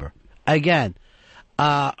remember. Again,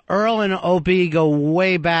 Earl and Opie go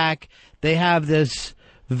way back. They have this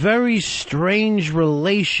very strange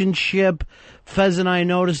relationship. Fez and I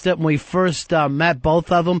noticed that when we first met both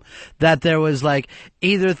of them, that there was like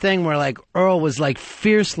either thing where like Earl was like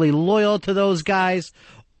fiercely loyal to those guys,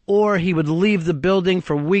 or he would leave the building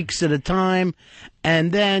for weeks at a time.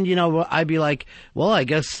 And then, you know, I'd be like, well, I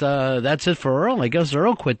guess that's it for Earl. I guess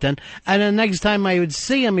Earl quit then. And the next time I would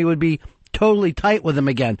see him, he would be totally tight with him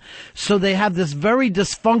again. So they have this very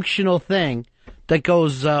dysfunctional thing that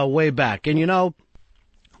goes way back. And, you know,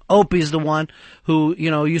 Opie's the one who,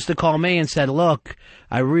 you know, used to call me and said, look,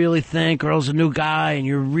 I really think Earl's a new guy and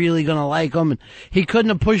you're really going to like him. And he couldn't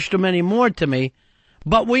have pushed him any more to me.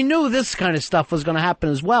 But we knew this kind of stuff was going to happen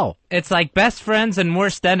as well. It's like best friends and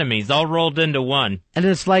worst enemies all rolled into one. And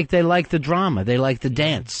it's like they like the drama. They like the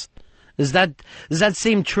dance. Does that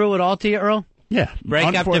seem true at all to you, Earl? Yeah.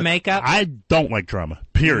 Break up to make up? I don't like drama,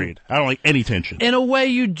 period. I don't like any tension. In a way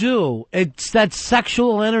you do. It's that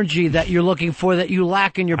sexual energy that you're looking for that you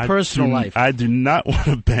lack in your personal life. I do not want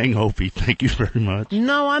to bang Opie. Thank you very much.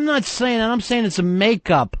 No, I'm not saying that. I'm saying it's a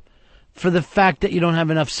makeup for the fact that you don't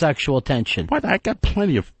have enough sexual tension. What? I got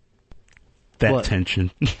plenty of that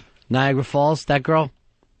tension. Niagara Falls, that girl?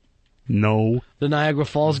 No. The Niagara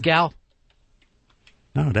Falls gal?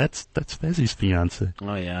 No, that's Fezzy's fiance.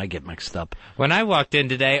 Oh, yeah, I get mixed up. When I walked in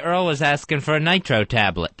today, Earl was asking for a nitro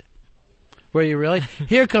tablet. Were you really?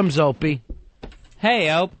 Here comes Opie.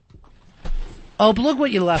 Hey, Ope. Ope, look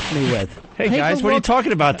what you left me with. Hey, guys, what are you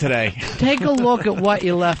talking about today? Take a look at what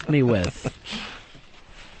you left me with.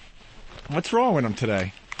 What's wrong with him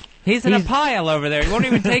today? He's in a pile over there. He won't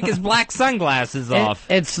even take his black sunglasses off.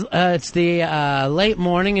 It's the late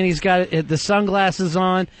morning, and he's got the sunglasses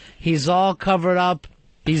on. He's all covered up.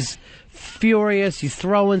 He's furious. He's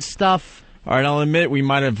throwing stuff. All right, I'll admit we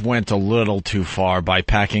might have went a little too far by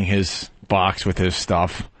packing his box with his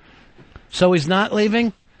stuff. So he's not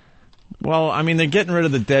leaving? Well, I mean, they're getting rid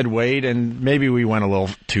of the dead weight, and maybe we went a little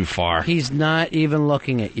too far. He's not even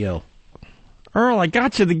looking at you. Earl, I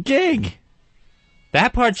got you the gig.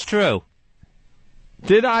 That part's true.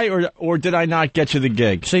 Did I or did I not get you the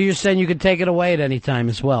gig? So you're saying you could take it away at any time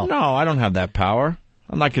as well? No, I don't have that power.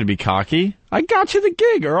 I'm not going to be cocky. I got you the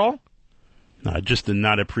gig, Earl. No, I just did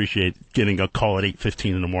not appreciate getting a call at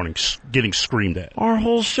 8:15 in the morning, getting screamed at. Our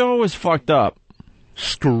whole show is fucked up.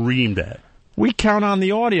 Screamed at. We count on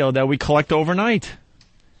the audio that we collect overnight.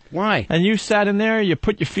 Why? And you sat in there, you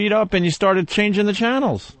put your feet up, and you started changing the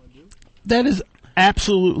channels. That is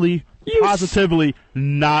absolutely, positively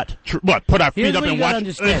not true. What, put our feet up and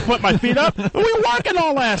watch? Put my feet up? We were working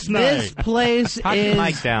all last night. This place Put the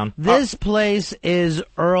mic down. This place is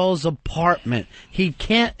Earl's apartment. He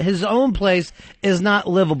can't. His own place is not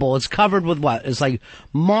livable. It's covered with what? It's like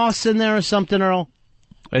moss in there or something, Earl.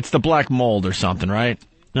 It's the black mold or something, right?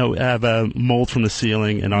 No, we have mold from the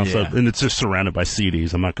ceiling, and also, and it's just surrounded by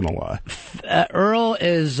CDs. I'm not going to lie. Earl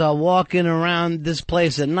is walking around this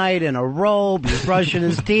place at night in a robe. He's brushing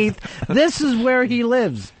his teeth. This is where he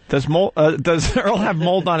lives. Does Earl have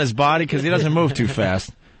mold on his body? Because he doesn't move too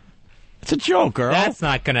fast. It's a joke, Earl. That's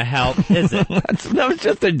not going to help, is it? That was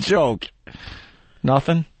just a joke.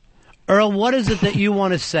 Nothing? Earl, what is it that you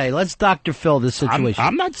want to say? Let's Dr. Phil this situation.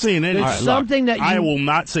 I'm not saying anything. There's something that you... I will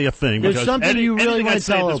not say a thing. There's something you really want to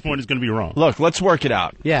tell anything I say at this point is going to be wrong. Look, let's work it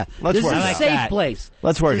out. Yeah. Let's work it out. This is a safe place.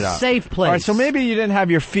 Let's work it out. Safe place. All right, so maybe you didn't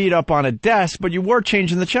have your feet up on a desk, but you were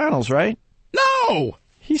changing the channels, right? No!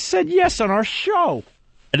 He said yes on our show.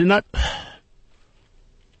 I did not...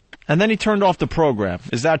 And then he turned off the program.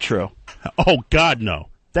 Is that true? Oh, God, no.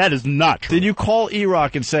 That is not true. Did you call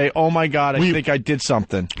E-Rock and say, oh, my God, I think I did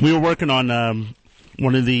something? We were working on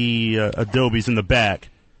one of the Adobes in the back,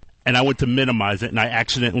 and I went to minimize it, and I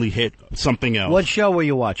accidentally hit something else. What show were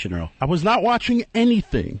you watching, Earl? I was not watching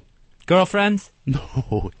anything. Girlfriends?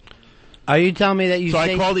 No. Are you telling me that you... So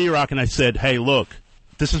I called E-Rock, and I said, hey, look,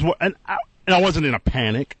 this is what... And I wasn't in a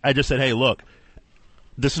panic. I just said, hey, look,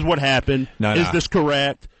 this is what happened. Is this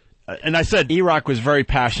correct? And I said... E-Rock was very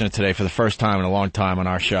passionate today for the first time in a long time on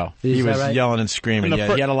our show. He was yelling and screaming. He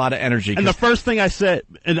had a lot of energy. And the first thing I said,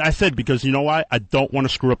 because you know why? I don't want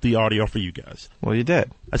to screw up the audio for you guys. Well, you did.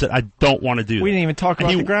 I said, I don't want to do that. We didn't even talk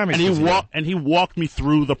about the Grammys. And he walked me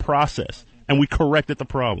through the process, and we corrected the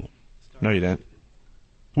problem. No, you didn't.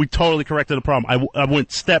 We totally corrected the problem. I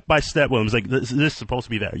went step by step with him. I was like, is this supposed to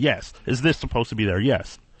be there? Yes. Is this supposed to be there?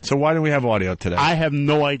 Yes. So why didn't we have audio today? I have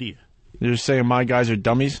no idea. You're just saying my guys are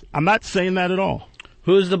dummies? I'm not saying that at all.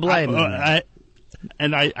 Who's the blame?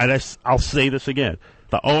 I'll say this again.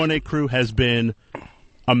 The O&A crew has been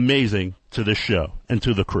amazing to this show and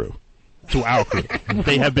to the crew, to our crew.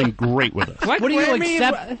 They have been great with us. What do you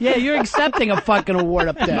accept? Yeah, you're accepting a fucking award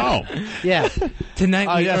up there. No. Yeah.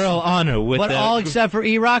 Tonight we Earl honor with But all except for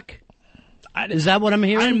E-Rock? Is that what I'm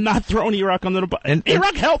hearing? I'm not throwing E-Rock under the bus.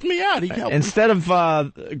 E-Rock helped me out. He helped Instead of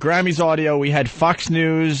Grammys audio, we had Fox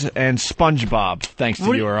News and SpongeBob, thanks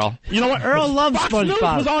to you, Earl. You know what? Earl loves Fox SpongeBob. News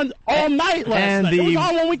was on all night last night. It was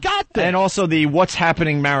on when we got there. And also the What's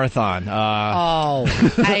Happening Marathon.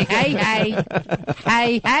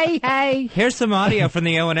 Hey. Here's some audio from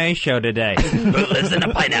the O&A show today. Who lives in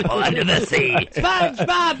a pineapple under the sea?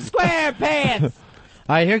 SpongeBob SquarePants!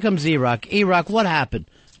 All right, here comes E-Rock. E-Rock, what happened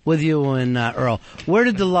with you and Earl? Where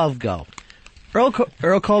did the love go?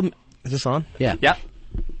 Earl called me. Is this on? Yeah. Yep.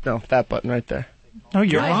 No, that button right there. No,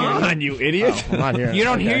 you're on, you idiot. I'm not here. You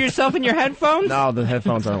don't hear yourself in your headphones? No, the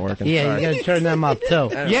headphones aren't working. Yeah, Sorry. you got to turn them up, too.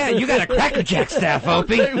 Yeah, you got a Cracker Jack staff,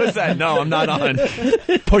 Opie. What's that? No, I'm not on.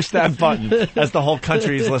 Push that button as the whole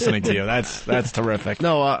country is listening to you. That's terrific.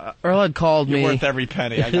 No, Earl had called me. You're worth every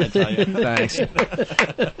penny, I got to tell you. Thanks.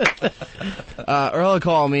 Earl had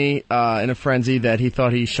called me in a frenzy that he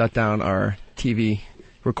thought he shut down our TV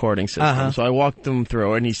recording system. So I walked him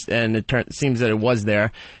through it, and it seems that it was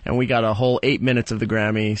there, and we got a whole 8 minutes of the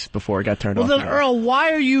Grammys before it got turned off. Well, then, Earl,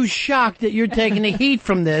 why are you shocked that you're taking the heat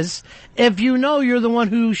from this if you know you're the one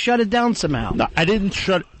who shut it down somehow? No, I didn't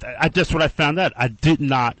shut it. That's what I found out. I did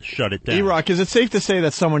not shut it down. E-Rock, is it safe to say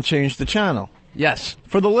that someone changed the channel? Yes.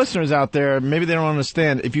 For the listeners out there, maybe they don't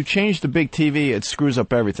understand. If you change the big TV, it screws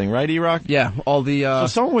up everything, right, E-Rock? Yeah, all the... So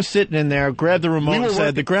someone was sitting in there, grabbed the remote and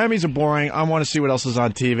said, the Grammys are boring, I want to see what else is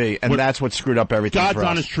on TV, and that's what screwed up everything God's for us.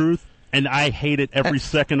 honest truth, and I hated every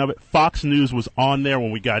second of it. Fox News was on there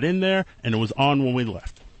when we got in there, and it was on when we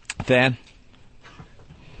left. Dan?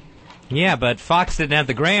 Yeah, but Fox didn't have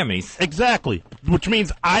the Grammys. Exactly, which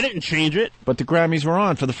means I didn't change it. But the Grammys were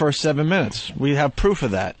on for the first 7 minutes. We have proof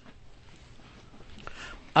of that.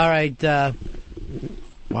 All right,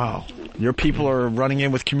 Wow. Your people are running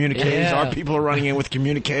in with communiques. Yeah. Our people are running in with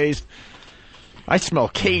communiques. I smell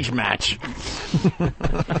cage match. All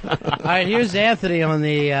right, here's Anthony on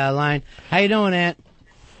the line. How you doing, Ant?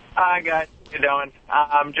 Hi, guys. How you doing?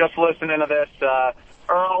 I'm just listening to this.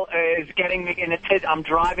 Earl is getting me in a tizzy. I'm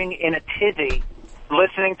driving in a tizzy,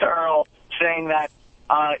 listening to Earl saying that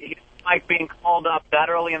he's like being called up that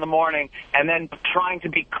early in the morning and then trying to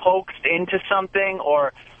be coaxed into something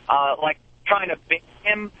or like trying to bait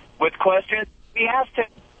him with questions. He asked him,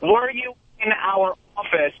 were you in our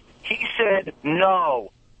office? He said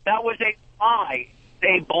no. That was a lie.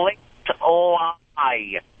 A blatant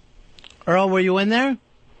lie. Earl, were you in there?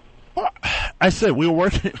 I said we were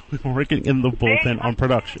working in the bullpen on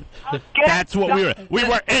production. That's what we were. We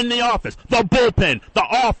were in the office, the bullpen, the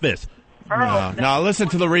office. No, listen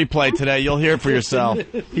to the replay today. You'll hear it for yourself.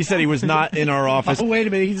 He said he was not in our office. Oh, wait a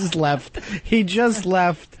minute. He just left. He just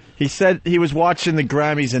left. He said he was watching the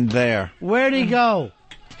Grammys in there. Where'd he go?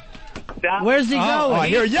 Where's he going? I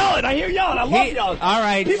hear yelling. I love yelling. All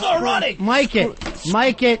right. People are running. Mike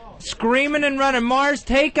it. Screaming and running. Mars,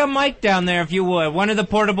 take a mic down there if you would. One of the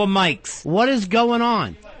portable mics. What is going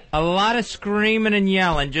on? A lot of screaming and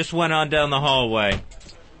yelling just went on down the hallway.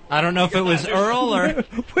 I don't know if it was Earl or...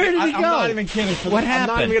 Where did he go? I'm not even kidding. What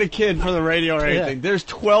happened? I'm not even going to kid for the radio or anything. Yeah. There's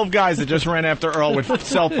 12 guys that just ran after Earl with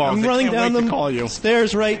cell phones. I'm They running can't down wait to the call you.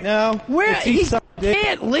 stairs right now. Where? He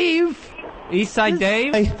can't leave. Eastside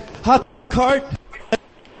Dave? Hot cart.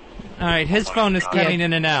 All right, his phone is cutting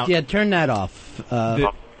in and out. Yeah, turn that off.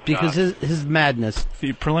 Because his madness.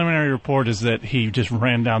 The preliminary report is that he just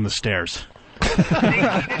ran down the stairs.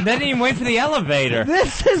 They didn't even wait for the elevator.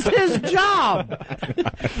 This is his job.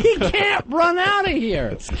 He can't run out of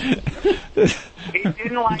here. He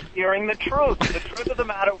didn't like hearing the truth. The truth of the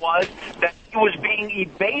matter was that he was being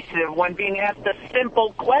evasive when being asked a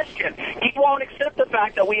simple question. He won't accept the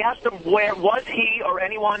fact that we asked him where was he or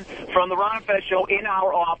anyone from the Ron and Fez show in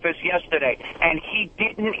our office yesterday, and he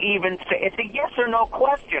didn't even say. It's a yes or no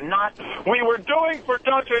question, not we were doing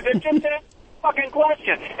production. It's just a fucking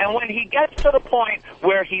question. And when he gets to the point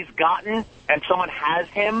where he's gotten and someone has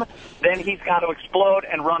him, then he's got to explode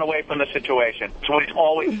and run away from the situation. It's what he's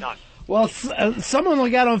always done. Well, someone will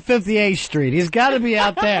get on 58th Street. He's got to be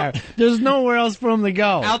out there. There's nowhere else for him to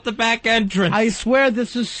go. Out the back entrance. I swear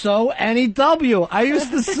this is so NEW. I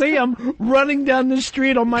used to see him running down the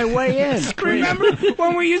street on my way in. Remember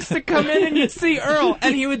when we used to come in and you'd see Earl,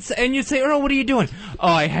 and you'd say, Earl, what are you doing? Oh,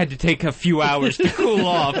 I had to take a few hours to cool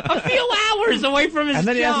off. A few hours away from his And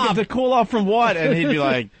then he asked him to cool off from what? And he'd be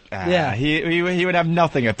like, Yeah. He would have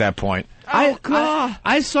nothing at that point.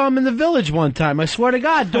 I saw him in the Village one time. I swear to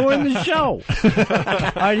God, during the show.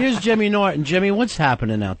 All right, here's Jimmy Norton. Jimmy, what's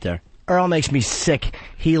happening out there? Earl makes me sick.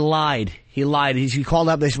 He lied. He called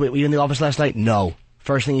up. They said, were you in the office last night? No.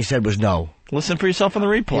 First thing he said was no. Listen for yourself on the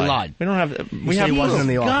replay. He lied. We don't have. He said he wasn't in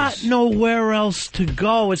the office. Got nowhere else to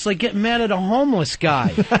go. It's like getting mad at a homeless guy.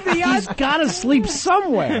 He's got to sleep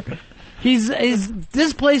somewhere.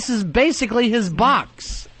 This place is basically his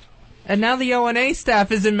box. And now the O&A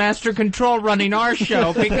staff is in master control running our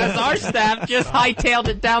show because our staff just hightailed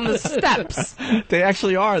it down the steps. They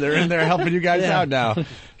actually are. They're in there helping you guys out now.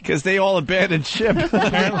 Because they all abandoned ship.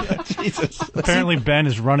 Jesus. Apparently Ben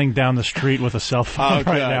is running down the street with a cell phone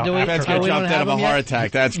right now. Ben's going to jump dead of a heart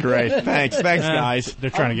attack. That's great. Thanks, guys. They're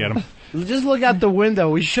trying to get him. Just look out the window.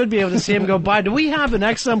 We should be able to see him go by. Do we have an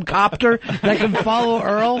XM copter that can follow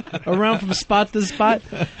Earl around from spot to spot?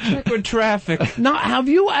 Check with traffic. Now, have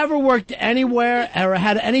you ever worked anywhere or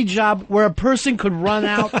had any job where a person could run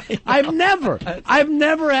out? I've never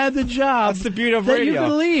had the job. That's the beauty of that radio. You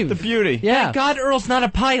can leave. The beauty. Yeah. Thank God Earl's not a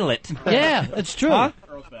pilot. Yeah, it's true. Huh?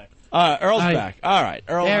 Earl's back. All right.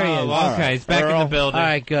 Earl. There he is. Okay, he's back in the building. All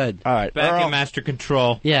right, good. All right. Back Earl. in master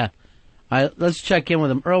control. Yeah. All right, let's check in with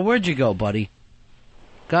him. Earl, where'd you go, buddy?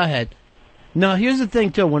 Go ahead. No, here's the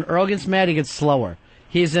thing, too. When Earl gets mad, he gets slower.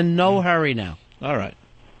 He's in no hurry now. All right.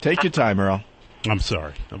 Take your time, Earl. I'm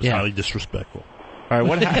sorry. I was highly disrespectful. All right,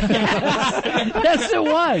 what happened? Yes, it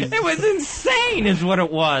was. It was insane is what it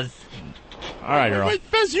was. All right, Earl. Wait,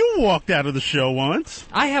 Fez, you walked out of the show once.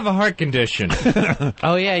 I have a heart condition.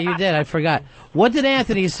 Oh, yeah, you did. I forgot. What did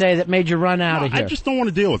Anthony say that made you run out of here? I just don't want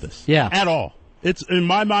to deal with this. Yeah. At all. It's in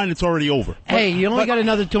my mind, it's already over. Hey, you only got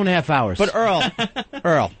another 2.5 hours. But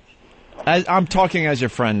Earl, I'm talking as your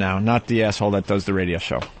friend now, not the asshole that does the radio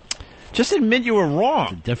show. Just admit you were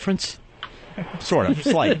wrong. The difference? Sort of,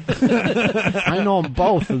 slight. I know them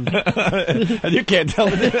both. And you can't tell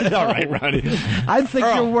it. All right, Ronnie. I think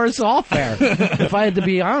you're worse off there, if I had to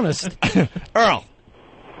be honest. Earl,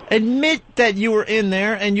 admit that you were in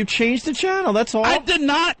there and you changed the channel. That's all. I did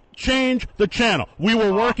not. change the channel. We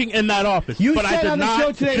were working in that office, You but I said did on the not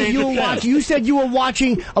show today that change you the were channel. watching. You said you were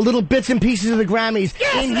watching a little bits and pieces of the Grammys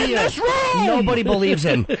in here. this room! Nobody believes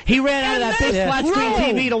him. He ran out of that big flat screen room!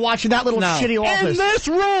 TV to watch that little shitty office. In this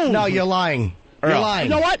room! No, you're lying. You're Earl. lying. You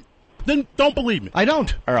know what? Then don't believe me. I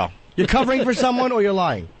don't. Earl. You're covering for someone or you're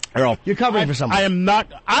lying? Earl. You're covering for someone. I am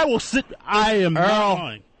not. I will sit. I am Earl. not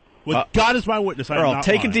lying. Well, God is my witness. I am Earl, not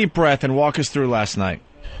take lying. a deep breath and walk us through last night.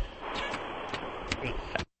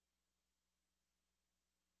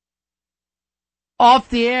 Off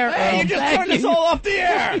the air. Hey, Earl. you just Thank turned us you. all off the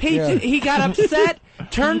air. He got upset,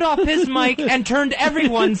 turned off his mic, and turned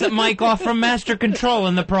everyone's mic off from master control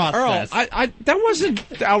in the Earl, process. that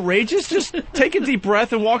wasn't outrageous. Just take a deep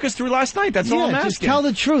breath and walk us through last night. That's all I'm asking. just tell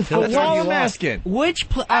the truth. That's all I'm asking. Which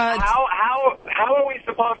how are we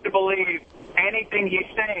supposed to believe anything he's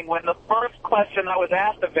saying when the first question that was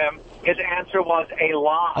asked of him, his answer was a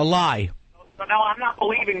lie? A lie. So no, I'm not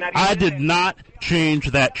believing that. I did not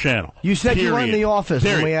change that channel. You said you were in the office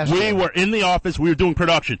when we asked We you. were in the office. We were doing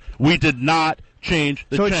production. We did not change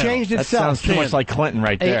the So it channel. changed That itself. sounds too much like Clinton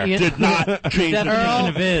right there. Did not change the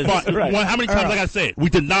channel. But, how many times I got to say it? We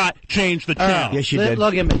did not change the channel. Yes, you did.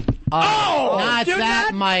 Look at me. Oh, not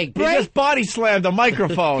that mic. He just body slammed the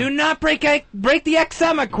microphone. Do not break the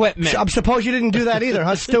XM equipment. I suppose you didn't do that either,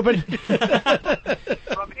 huh, stupid? From 8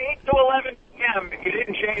 to 11 p.m., you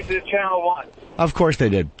didn't change the channel once. Of course they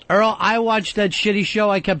did. Earl, I watched that shitty show.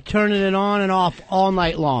 I kept turning it on and off all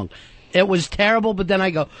night long. It was terrible, but then I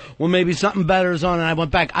go, well, maybe something better is on, and I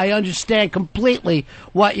went back. I understand completely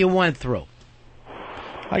what you went through.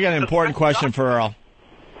 I got an important question for Earl.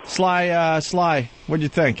 Sly, what'd you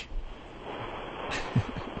think?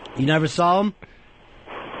 You never saw him?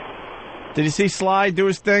 Did you see Sly do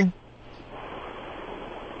his thing?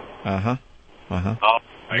 Uh-huh.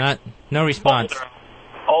 Oh, No response.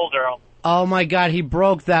 Old Earl. Oh, my God, he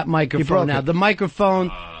broke that microphone broke now. it. The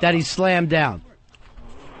microphone that he slammed down.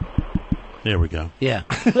 There we go. Yeah.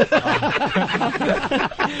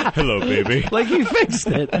 Hello, baby. Like he fixed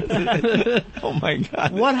it. Oh, my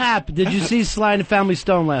God. What happened? Did you see Sly and the Family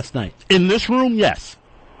Stone last night? In this room, yes.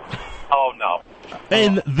 Oh, no.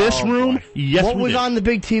 In this room, yes. What we was did. on the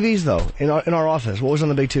big TVs, though, in our office? What was on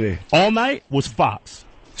the big TV? All night was Fox.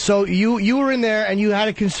 So you were in there and you had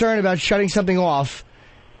a concern about shutting something off,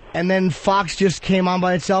 and then Fox just came on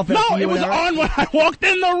by itself? No, after you it was and Eric? on when I walked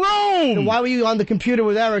in the room. Then why were you on the computer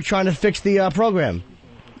with Eric trying to fix the program?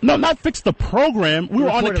 No, not fix the program. We were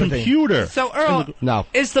on the Record everything. computer. So, Earl, No.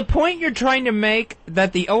 is the point you're trying to make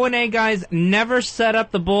that the O&A guys never set up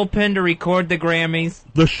the bullpen to record the Grammys?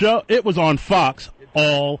 The show, it was on Fox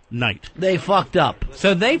all night. They fucked up.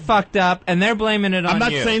 So they fucked up, and they're blaming it on I'm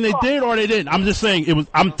not you. saying they did or they didn't. I'm just saying it was.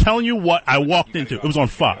 I'm telling you what I walked into. It was on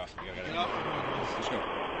Fox.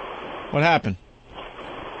 What happened?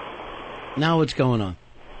 Now what's going on?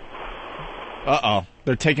 Uh-oh.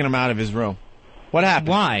 They're taking him out of his room. What happened?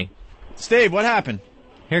 Why? Steve, what happened?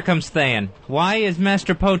 Here comes Than. Why is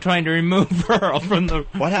Master Poe trying to remove Earl from the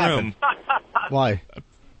What happened? Why?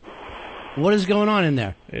 What is going on in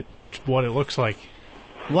there? It's what it looks like.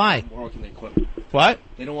 Why? Working the equipment. What?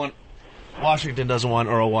 They don't want. Washington doesn't want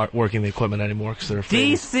Earl working the equipment anymore because they're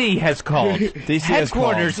afraid. DC has called. DC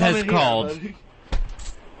Headquarters has called.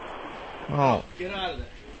 Oh. Get out of there.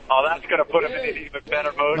 Oh, that's going to put him in an even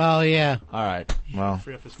better mood. Oh, yeah. All right. Well.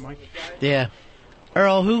 Free up his mic. Yeah.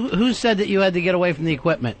 Earl, who said that you had to get away from the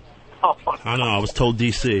equipment? I don't know. I was told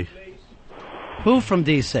DC. Who from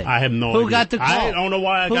D.C.? I have no Who idea. got the call? I don't know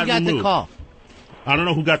why I Who got got removed. the call? I don't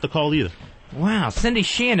know who got the call either. Wow, Cindy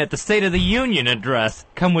Sheehan at the State of the Union address.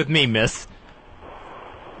 Come with me, miss.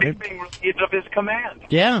 He's being relieved of his command.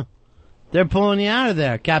 Yeah. They're pulling you out of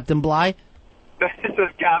there, Captain Bly. This is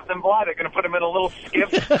Captain Bly. They're going to put him in a little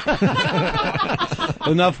skiff.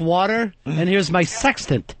 Enough water, and here's my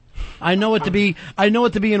sextant. I know it to be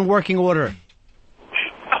in working order.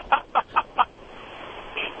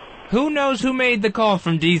 Who knows who made the call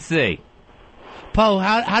from D.C.? Poe,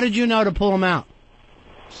 how did you know to pull him out?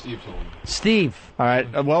 Steve told me. Steve. All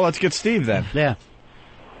right. Well, let's get Steve then. Yeah.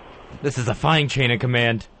 This is a fine chain of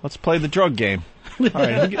command. Let's play the drug game. All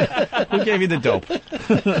right. Who gave you the dope?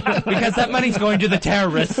 Because that money's going to the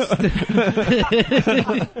terrorists.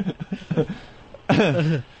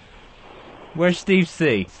 Where's Steve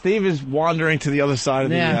C? Steve is wandering to the other side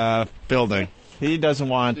of the building. He doesn't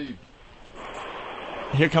want...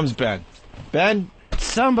 Here comes Ben. Ben?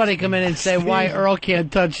 Somebody come in and say why Earl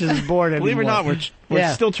can't touch his board anymore. Believe it or not,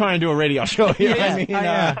 we're still trying to do a radio show here.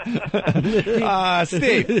 Yeah.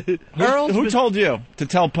 Steve, who told you to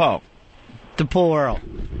tell Poe? To pull Earl.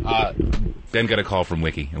 Ben got a call from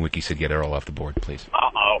Wiki, and Wiki said get Earl off the board, please.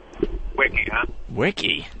 Uh-oh. Wiki, huh?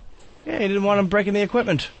 Wiki? Yeah, he didn't want him breaking the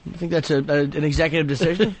equipment. You think that's an executive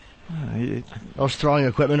decision? I was throwing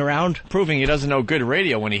equipment around. Proving he doesn't know good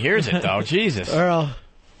radio when he hears it, though. Jesus. Earl,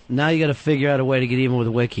 now you got to figure out a way to get even with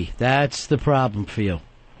Wiki. That's the problem for you.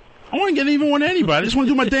 I want to get even with anybody. I just want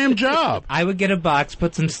to do my damn job. I would get a box,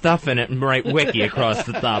 put some stuff in it, and write Wiki across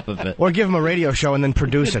the top of it. Or give him a radio show and then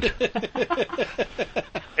produce it.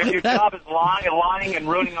 If your job is lying and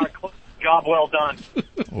ruining our clip, job well done.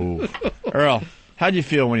 Ooh. Earl, how'd you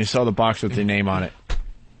feel when you saw the box with your name on it?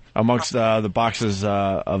 Amongst the boxes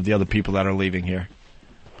of the other people that are leaving here.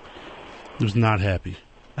 I was not happy.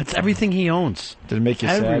 That's everything he owns. Did it make you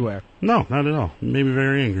Everywhere. sad? No, not at all. It made me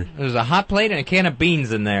very angry. There's a hot plate and a can of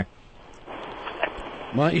beans in there.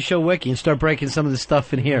 Why don't you show Wiki and start breaking some of the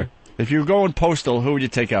stuff in here? If you were going postal, who would you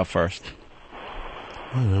take out first?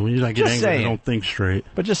 I don't know. When you get Just angry, saying. I don't think straight.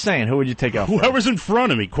 But just saying, who would you take out first? Whoever's in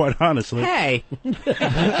front of me, quite honestly. Hey.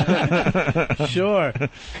 Sure.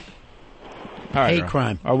 All right, Hate Earl.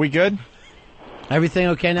 crime. Are we good? Everything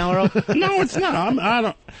okay now, Earl? No, it's not.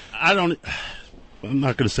 I'm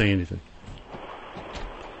not going to say anything.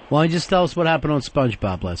 Why don't you just tell us what happened on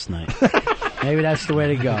SpongeBob last night? Maybe that's the way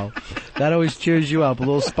to go. That always cheers you up, a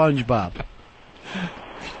little SpongeBob.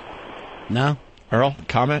 No? Earl,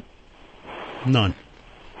 comment? None.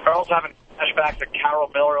 Earl's having flashbacks to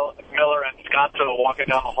Carol Miller and Scottsdale walking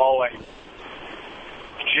down the hallway.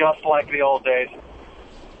 Just like the old days.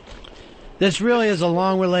 This really is a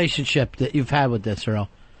long relationship that you've had with this, Earl.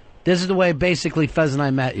 This is the way basically Fez and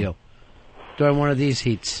I met you. During one of these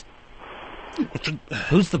heats.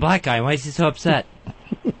 Who's the black guy? Why is he so upset?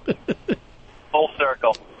 Full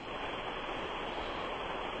circle.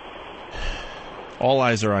 All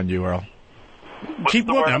eyes are on you, Earl. Keep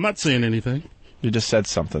looking. I'm not saying anything. You just said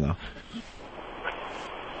something, though.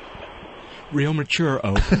 Real mature,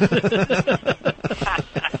 All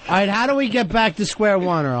right, how do we get back to square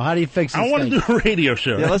one, Earl? How do you fix this I want to do a radio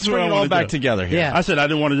show. Yeah, let's That's what bring I it all wanna back do. together here. Yeah. I said I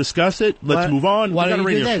didn't want to discuss it. Let's move on. Why We got don't a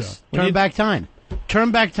you do radio this? show. Turn back time.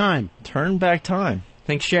 Turn back time. Turn back time. I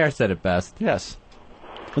think Cher said it best. Yes.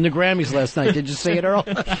 On the Grammys last night. Did you see it, Earl?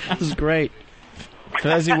 This is great.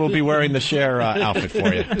 Fezzy will be wearing the Cher outfit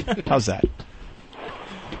for you. How's that?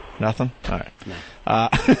 Nothing? All right.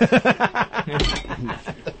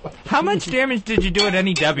 How much damage did you do at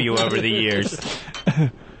NEW over the years?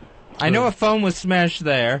 I know a phone was smashed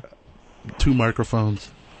there. 2 microphones.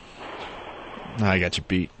 I got you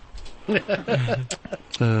beat.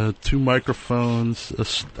 2 microphones.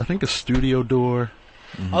 I think a studio door.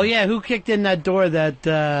 Mm-hmm. Oh, yeah, who kicked in that door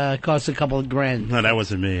that cost a couple of grand? No, that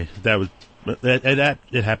wasn't me. That was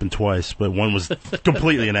it happened twice, but one was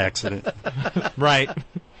completely an accident. Right.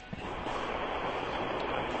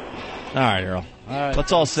 All right, Earl. All right.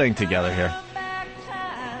 Let's all sing together here.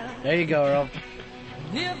 There you go, Earl.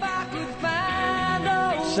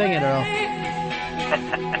 Sing it, Earl.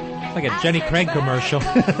 Like a Jenny Craig commercial.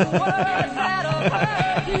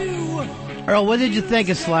 Earl, what did you think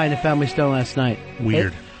of Sly and the Family Stone last night?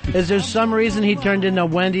 Weird. Is there some reason he turned into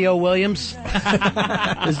Wendy O. Williams?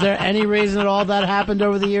 Is there any reason at all that happened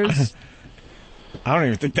over the years? I don't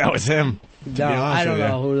even think that was him. No, I don't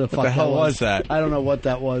know who the fuck What the hell that was that? I don't know what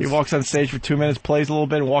that was. He walks on stage for 2 minutes, plays a little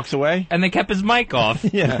bit, and walks away? And they kept his mic off.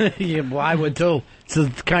 Yeah. Yeah, well, I would too. It's the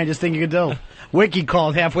kindest thing you could do. Wiki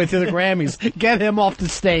called halfway through the Grammys. Get him off the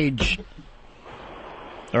stage.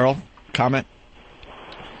 Earl, comment?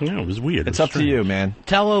 Yeah, it was weird. It's up to you, man.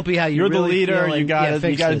 Tell Opie how You're really the leader. feel You and- got yeah, to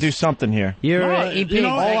fix do this. something here. You're No, EP. you know,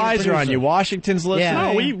 All eyes are on you. Washington's listening.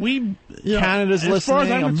 No, we Canada's as far as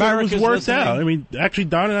listening. I'm concerned, it America's was worked listening. out. I mean, actually,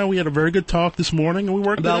 Don and I, we had a very good talk this morning, and we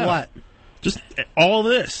worked About it out. what? Just all of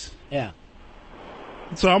this. Yeah.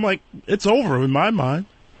 So I'm like, it's over in my mind.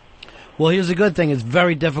 Well, here's a good thing. It's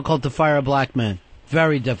very difficult to fire a black man.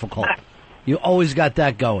 Very difficult. You always got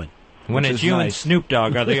that going. When Which it's is you and nice. Snoop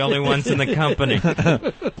Dogg are the only ones in the company.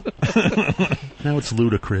 Now it's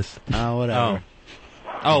ludicrous. Oh, whatever.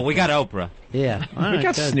 Oh, we got Oprah. Yeah. All We right,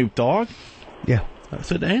 got good. Snoop Dogg. Yeah. I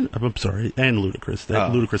said, and I'm sorry, and Ludacris.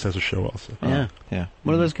 Ludacris has a show also. Yeah. Yeah.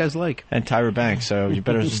 What are those guys like? And Tyra Banks, so you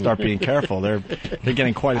better start being careful. They're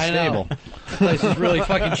getting quite I know. stable. This place has really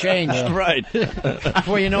fucking changed. Right.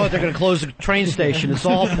 Before you know it, they're going to close the train station. It's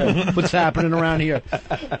awful what's happening around here.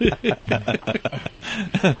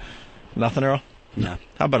 Nothing, Earl? No.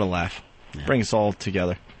 How about a laugh? Bring us all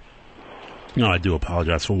together. No, I do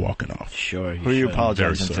apologize for walking off. Sure. Who are you should.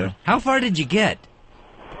 apologizing Very sorry. to? How far did you get?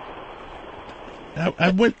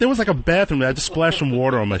 I went. There was like a bathroom. I just splashed some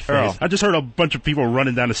water on my face. Earl. I just heard a bunch of people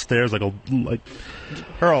running down the stairs like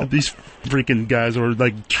Earl. These freaking guys were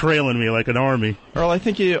like trailing me like an army. Earl, I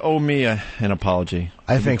think you owe me an apology.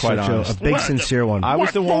 I to be think so, quite too. honest. A big, What? sincere one. I was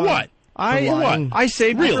What? the For one. what? I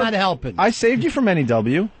saved you. That's not helping. I saved you from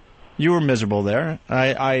NEW. You were miserable there.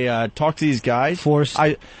 I talked to these guys. Forced.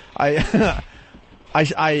 I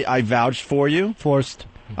vouched for you. Forced.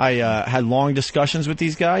 I had long discussions with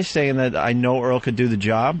these guys, saying that I know Earl could do the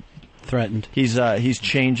job. Threatened. He's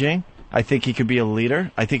changing. I think he could be a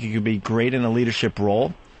leader. I think he could be great in a leadership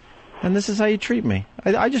role. And this is how you treat me.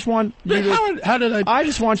 I just want you to. How did I? I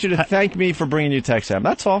just want you to thank me for bringing you to XM.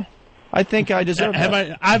 That's all. I think I deserve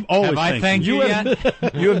that. I've always thanked you.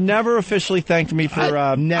 You have never officially thanked me for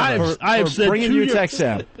I have said bringing you to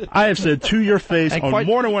XM. I have said to your face And on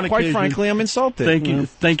more than one occasion. Quite frankly, I'm insulted.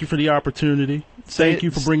 Thank you for the opportunity. Thank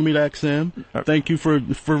you for bringing me to XM. Thank you for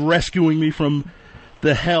rescuing me from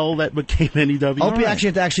the hell that became NEW. Opie actually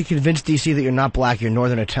have to actually convince DC that you're not black, you're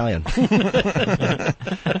Northern Italian.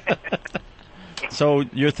 So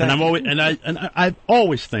you're thanking. And I've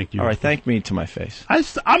always thanked you. All right, thank me to my face.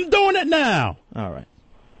 I'm doing it now. All right.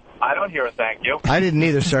 I don't hear a thank you. I didn't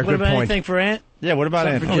either, sir. What Good about point. anything for Ant? Yeah, what about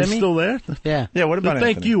Something Anthony? for Jimmy? Still there? Yeah. Yeah, what about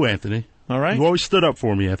Anthony? Thank you, Anthony. All right. You always stood up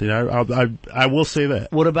for me, Anthony. I will say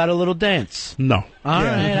that. What about a little dance? No. All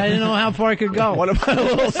right. I didn't know how far I could go. What about a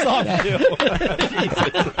little song?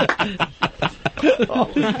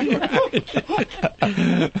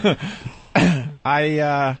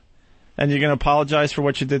 And you're going to apologize for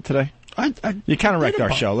what you did today? You kind of wrecked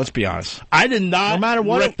our show, let's be honest. I did not no matter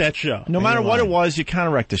what wreck that show. No matter what it was, you kind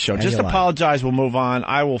of wrecked the show. Just apologize, we'll move on.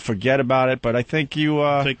 I will forget about it, but I think you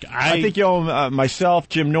I think you owe myself,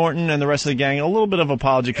 Jim Norton, and the rest of the gang a little bit of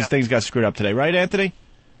apology because things got screwed up today. Right, Anthony?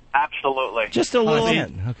 Absolutely. Just a little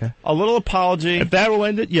okay. A little apology. If that will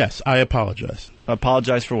end it, yes, I apologize.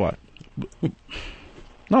 Apologize for what? No,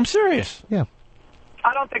 I'm serious. Yeah.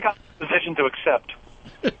 I don't think I'm in a position to accept.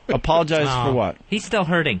 Apologize for what? He's still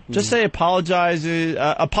hurting. Just say apologize.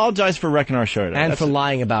 Apologize for wrecking our show today. And for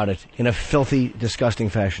lying about it in a filthy, disgusting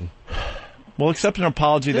fashion. We'll accept an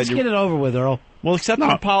apology Let's that you. get it over with, Earl. We'll accept an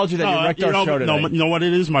apology that you wrecked our show today. No, you know what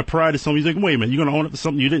it is? My pride is something. He's like, wait a minute, you're going to own up to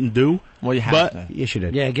something you didn't do? Well, you have to. Yes, you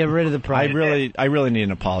did. Yeah, get rid of the pride. I really need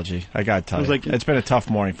an apology. I got to tell you. It's been a tough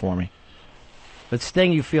morning for me. But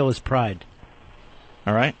Sting, you feel is pride.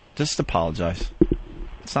 All right? Just apologize.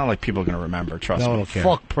 It's not like people are going to remember, trust me.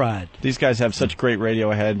 Fuck pride. These guys have such great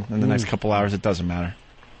radio ahead in the next couple hours, it doesn't matter.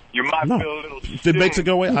 You might feel a little If it makes it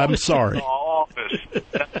go away, I'm sorry. in the office.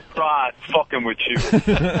 That's pride fucking with you.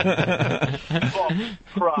 Fuck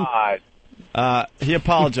pride. He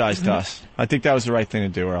apologized to us. I think that was the right thing to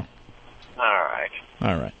do, Earl. All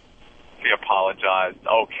right. He apologized.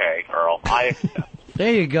 Okay, Earl. I accept.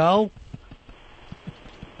 There you go.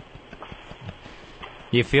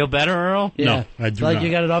 You feel better, Earl? Yeah. No, I do like not.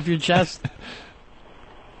 you got it off your chest?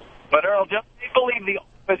 But Earl, just believe the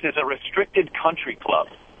office is a restricted country club.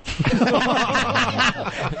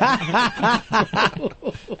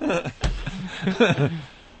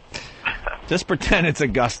 Just pretend it's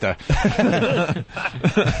Augusta.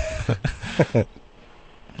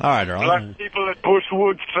 All right, Earl. Black people at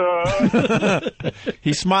Bushwood, sir.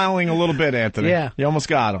 He's smiling a little bit, Anthony. Yeah. You almost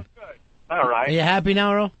got him. All right. Are you happy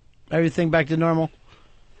now, Earl? Everything back to normal?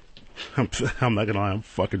 I'm not going to lie, I'm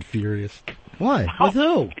fucking furious. Why? With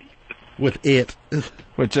who? With it.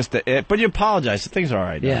 With just the it. But you apologize. Things are all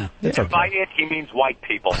right. Yeah. It's okay. By it, he means white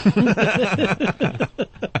people.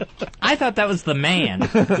 I thought that was the man.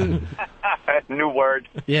 New word.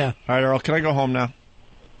 Yeah. All right, Earl, can I go home now?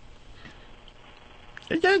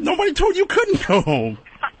 Yeah, nobody told you couldn't go home.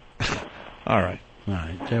 All right. All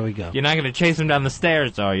right, there we go. You're not going to chase him down the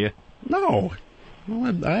stairs, are you? No.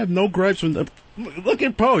 I have no gripes. Look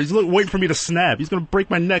at Poe. He's waiting for me to snap. He's going to break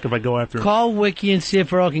my neck if I go after him. Call Wiki and see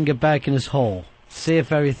if Earl can get back in his hole. See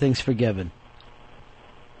if everything's forgiven.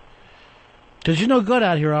 Because you're no good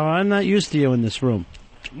out here, Earl. I'm not used to you in this room.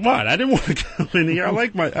 What? I didn't want to come in here. I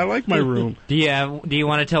like my room. Do you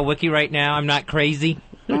want to tell Wiki right now I'm not crazy?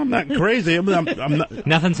 No, I'm not crazy. I'm not.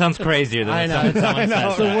 Nothing sounds crazier than I know. something someone says.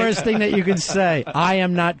 It's the worst thing that you can say. I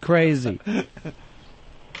am not crazy.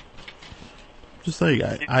 Just like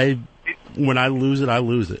when I lose it, I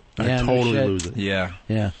lose it. I Yeah, no totally shit. lose it. Yeah.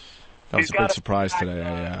 Yeah. That was a good surprise today.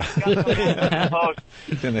 I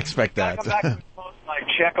didn't expect that. Come back and close like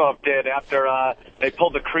Chekhov did after they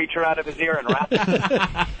pulled the creature out of his ear and wrapped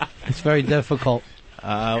it. It's very difficult.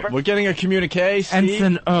 We're getting a communique. Steve?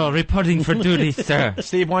 Ensign Earl reporting for duty, sir.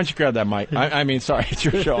 Steve, why don't you grab that mic? I mean, sorry, it's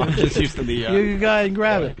your show. I'm just used to the... You go ahead and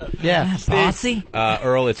grab it. Yeah. Bossy?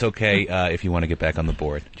 Earl, it's okay if you want to get back on the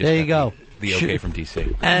board. Just There you go. The okay from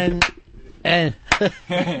DC. And You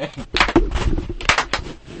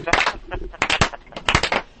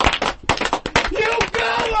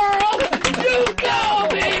go, Earl! You go,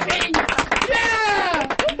 baby! Yeah!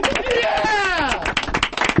 Yeah!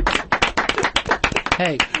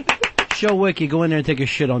 Hey, show Wiki. Go in there and take a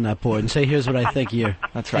shit on that board and say, "Here's what I think here."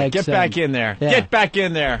 That's right. Get back in there. Yeah. Get back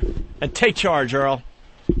in there and take charge, Earl.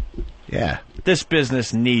 Yeah. This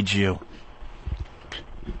business needs you.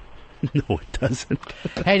 No, it doesn't.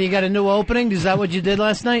 Hey, do you got a new opening? Is that what you did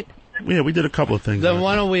last night? Yeah, we did a couple of things. Then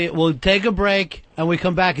why don't we'll take a break and we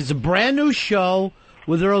come back. It's a brand new show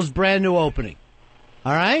with Earl's brand new opening.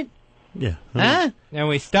 All right? Yeah. Huh? And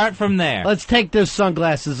we start from there. Let's take those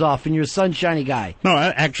sunglasses off and you're a sunshiny guy. No,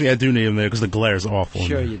 I do need them there because the glare's awful.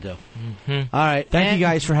 Sure you do. All right. Thank you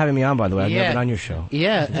guys for having me on, by the way. I've Yeah. never been on your show.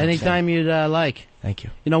 Yeah, anytime you'd like. Thank you.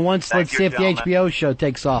 You know, once let's see if the HBO show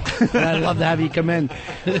takes off. And I'd love to have you come in.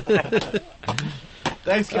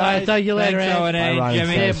 Thanks, guys. All right, talk to you later, Thanks, Ed. Owen A. Bye, Ron and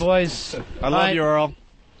Jimmy. Hey, Fez. boys. I love you, Earl.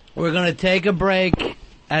 We're going to take a break,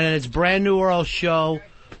 and it's brand new Earl show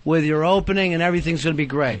with your opening, and everything's going to be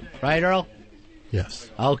great. Right, Earl? Yes.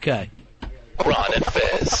 Okay. Ron and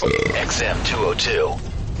Fez, XM 202.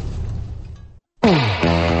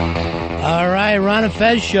 All right, Ron and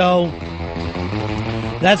Fez show.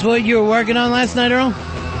 That's what you were working on last night, Earl?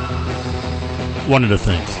 One of the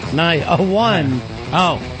things. Nice. Oh, one.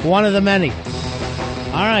 Oh, one of the many.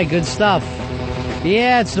 All right, good stuff.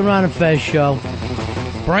 Yeah, it's the Ron and Fez show.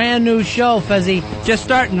 Brand new show, Fezzy. Just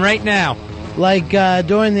starting right now. Like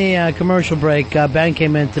during the commercial break, Ben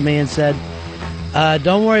came in to me and said,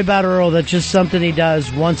 don't worry about Earl. That's just something he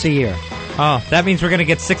does once a year. Oh, that means we're going to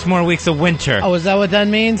get 6 more weeks of winter. Oh, is that what that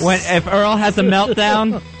means? If Earl has a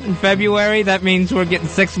meltdown in February, that means we're getting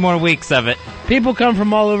 6 more weeks of it. People come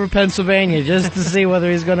from all over Pennsylvania just to see whether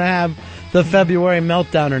he's going to have the February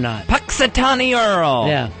meltdown or not. Puxatawny Earl.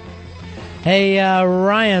 Yeah. Hey,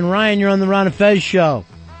 Ryan, you're on the Ron and Fez show.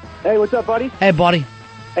 Hey, what's up, buddy? Hey, buddy.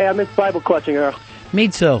 Hey, I miss Bible clutching, Earl. Me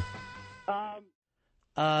too.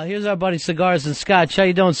 Here's our buddy Cigars and Scotch. How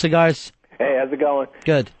you doing, Cigars? Hey, how's it going?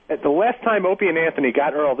 Good. The last time Opie and Anthony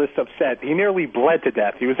got Earl this upset, he nearly bled to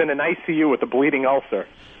death. He was in an ICU with a bleeding ulcer.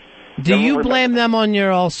 Do you blame them on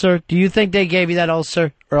your ulcer? Do you think they gave you that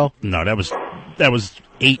ulcer, Earl? No, that was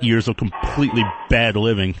 8 years of completely bad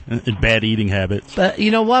living and bad eating habits. But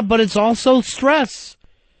you know what? But it's also stress.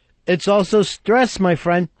 It's also stress, my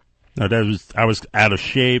friend. No, I was out of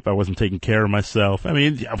shape. I wasn't taking care of myself. I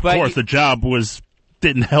mean, of course, the job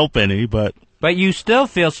didn't help any, but you still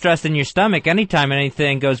feel stress in your stomach anytime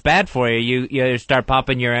anything goes bad for you. You start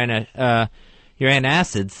popping your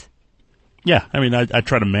antacids. yeah, I mean, I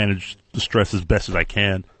try to manage the stress as best as I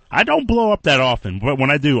can. I don't blow up that often, but when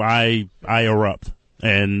I do, I erupt,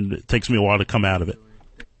 and it takes me a while to come out of it.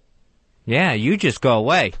 Yeah, you just go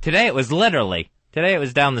away. Today it was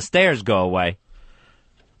down the stairs, go away.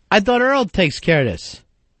 I thought Earl takes care of this.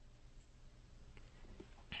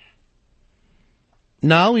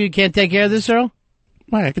 No, you can't take care of this, Earl?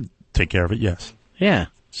 Well, I could take care of it, yes. Yeah.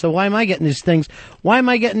 So why am I getting these things? Why am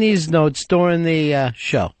I getting these notes during the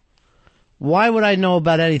show? Why would I know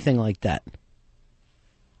about anything like that?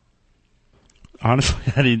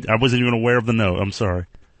 Honestly, I wasn't even aware of the note. I'm sorry.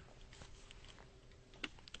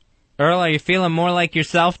 Earl, are you feeling more like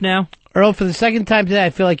yourself now? Earl, for the second time today, I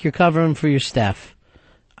feel like you're covering for your staff.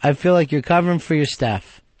 I feel like you're covering for your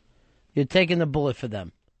staff. You're taking the bullet for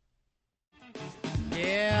them.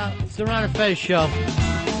 Yeah, it's the Ron and Fez show.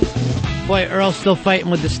 Boy, Earl's still fighting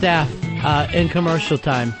with the staff in commercial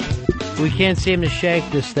time. We can't seem to shake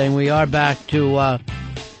this thing. We are back to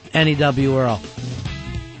NEW Earl.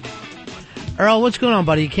 Earl, what's going on,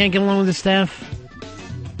 buddy? You can't get along with the staff?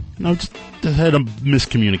 No, just had a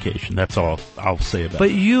miscommunication. That's all I'll say about it. But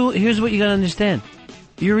here's what you got to understand.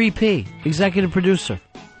 You're EP, executive producer.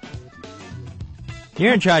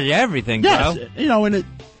 You're in charge of everything, yes, bro. And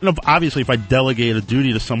obviously if I delegate a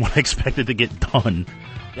duty to someone, I expect it to get done.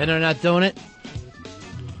 And they're not doing it?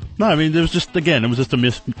 No, I mean, it was just a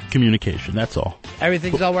miscommunication. That's all.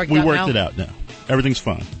 Everything's all worked out now? We worked it out now. Everything's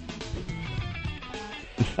fine.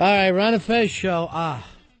 All right, Ron and Fez show.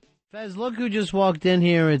 Fez, look who just walked in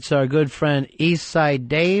here. It's our good friend Eastside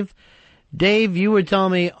Dave. Dave, you were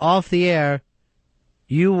telling me off the air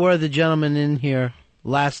you were the gentleman in here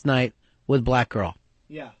last night with Black Earl.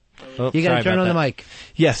 Yeah. You got to turn on the mic.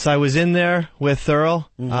 Yes, I was in there with Earl.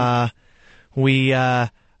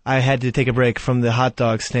 I had to take a break from the hot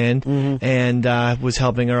dog stand and was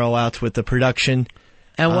helping Earl out with the production.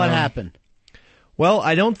 And what happened? Well,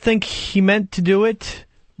 I don't think he meant to do it,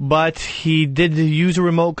 but he did use a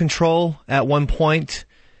remote control at one point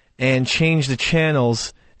and change the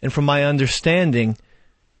channels. And from my understanding,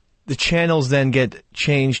 the channels then get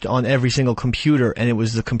changed on every single computer, and it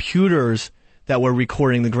was the computers that were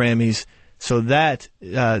recording the Grammys, so that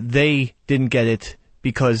they didn't get it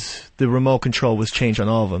because the remote control was changed on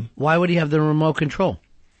all of them. Why would he have the remote control?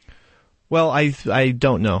 Well, I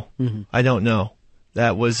don't know. Mm-hmm. I don't know.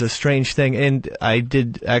 That was a strange thing, and I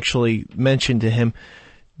did actually mention to him,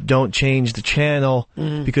 don't change the channel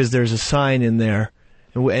because there's a sign in there.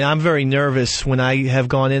 And I'm very nervous when I have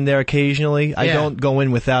gone in there occasionally. I don't go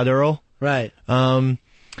in without Earl. Right. So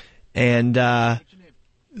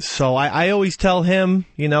I always tell him,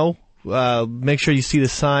 make sure you see the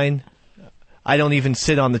sign. I don't even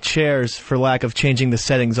sit on the chairs for lack of changing the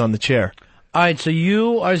settings on the chair. All right, so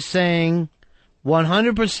you are saying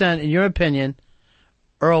 100%, in your opinion,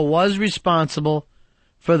 Earl was responsible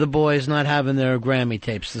for the boys not having their Grammy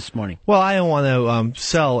tapes this morning. Well, I don't want to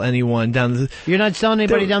sell anyone down the... You're not selling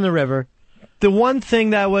anybody down the river. The one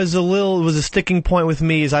thing that was a sticking point with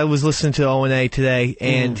me is I was listening to O&A today,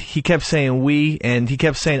 and he kept saying we, and he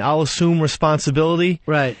kept saying, I'll assume responsibility.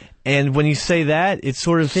 Right. And when you say that, it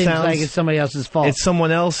sort of Seems sounds... like it's somebody else's fault. It's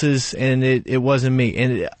someone else's, and it wasn't me.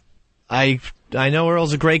 And I know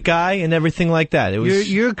Earl's a great guy and everything like that. It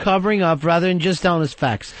was You're covering up rather than just telling us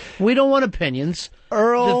facts. We don't want opinions.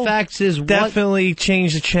 Earl the facts is definitely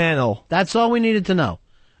changed the channel. That's all we needed to know.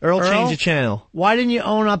 Earl changed the channel. Why didn't you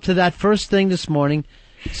own up to that first thing this morning?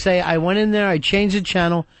 Say, I went in there, I changed the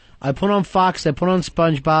channel, I put on Fox, I put on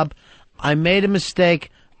SpongeBob, I made a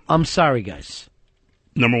mistake, I'm sorry, guys.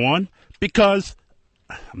 Number one, because,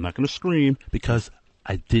 I'm not going to scream, because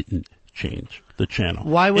I didn't change the channel.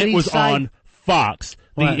 Why would it was on Fox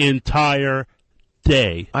the entire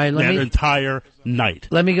day, that entire night.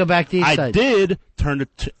 Let me go back to Eastside. I did turn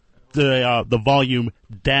the volume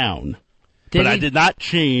down, but I did not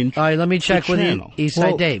change. All right, let me check with channel.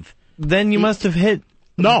 Eastside Dave. Then you must have hit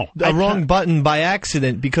the wrong button by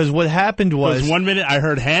accident, because what happened was... 1 minute I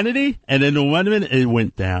heard Hannity, and then in 1 minute it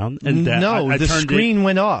went down and down. No, the screen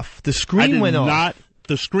went off. The screen went off.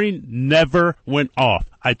 The screen never went off.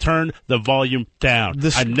 I turned the volume down.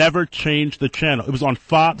 I never changed the channel. It was on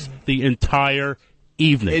Fox the entire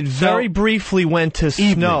evening. It very briefly went to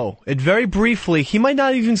snow. It very briefly, he might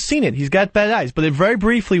not have even seen it. He's got bad eyes, but it very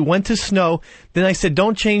briefly went to snow. Then I said,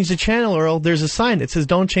 don't change the channel, Earl. There's a sign that says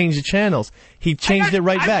don't change the channels. He changed it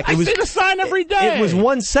right back. I see the sign every day. It was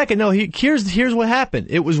 1 second. No, here's what happened.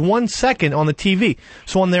 It was 1 second on the TV.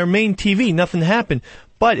 So on their main TV, nothing happened.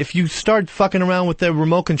 But if you start fucking around with the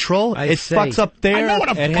remote control, fucks up there. I know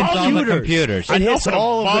what it hits all the computers. It hits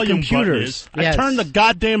all of the computers. I turned the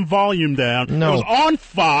goddamn volume down. No. It was on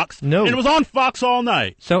Fox. No. And it was on Fox all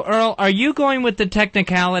night. So, Earl, are you going with the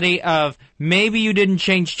technicality of maybe you didn't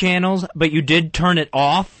change channels, but you did turn it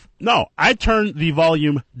off? No, I turned the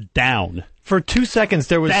volume down. For 2 seconds,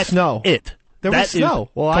 there was snow. There was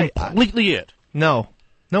snow. Completely it. No,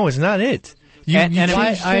 it's not it.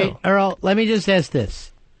 Earl, let me just ask this.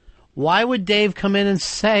 Why would Dave come in and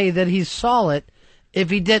say that he saw it if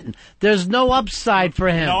he didn't? There's no upside for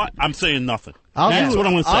him. You know what? I'm saying nothing. That's what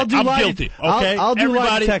I'm going to say. I'm guilty, okay? I'll do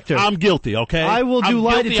lie detector. I'm guilty, okay? I will do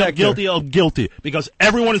lie detector. I'm guilty, because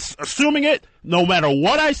everyone is assuming it, no matter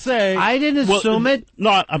what I say. I didn't assume it.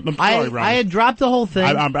 No, I'm sorry, Ron. I had dropped the whole thing.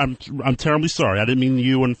 I'm terribly sorry. I didn't mean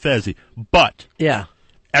you and Fezzy. But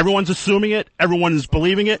everyone's assuming it. Everyone is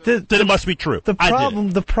believing it. Then it must be true.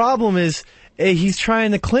 The problem is he's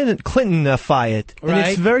trying to Clintonify it. And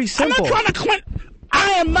it's very simple. I'm not trying to Clinton.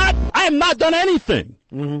 I am not done anything.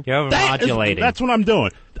 You're overmodulating. That's what I'm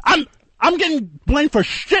doing. I'm getting blamed for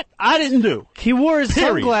shit I didn't do. He wore his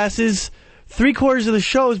sunglasses 3/4 of the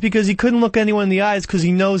shows because he couldn't look anyone in the eyes because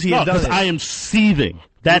he knows he had done it. I am seething.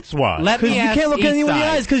 That's why. Because you can't look anyone in the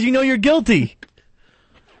eyes because you know you're guilty.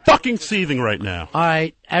 Fucking seething right now. All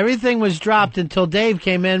right, everything was dropped until Dave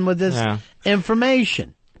came in with this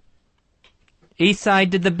information. Eastside,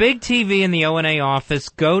 did the big TV in the O&A office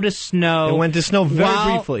go to snow? It went to snow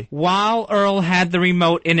very briefly. While Earl had the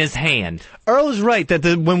remote in his hand. Earl is right that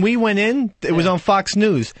when we went in, it was on Fox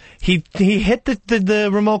News. He hit the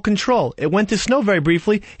remote control. It went to snow very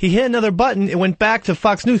briefly. He hit another button. It went back to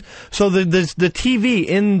Fox News. So the TV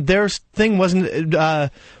in their thing was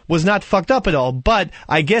not fucked up at all. But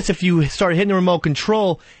I guess if you start hitting the remote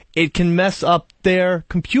control, it can mess up their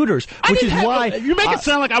computers, which is why... You make it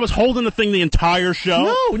sound like I was holding the thing the entire show.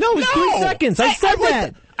 No, it was 3 seconds. I said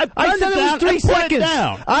that. I said it was 3 seconds.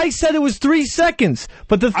 I said it was 3 seconds.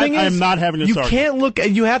 But the thing is... I am not having this argument. Can't look...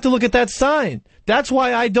 You have to look at that sign. That's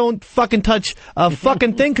why I don't fucking touch a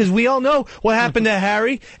fucking thing, because we all know what happened to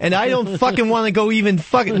Harry, and I don't fucking want to go even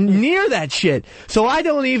fucking near that shit. So I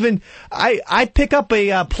don't even... I pick up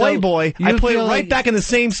a Playboy, I put it right back in the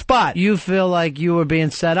same spot. You feel like you were being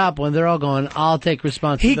set up when they're all going, I'll take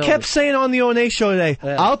responsibility. He kept saying on the O&A show today,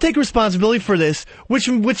 I'll take responsibility for this, which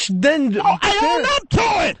then... I own up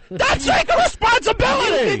to it! That's taking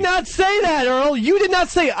responsibility! You did not say that, Earl. You did not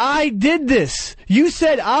say, I did this. You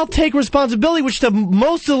said, I'll take responsibility, which to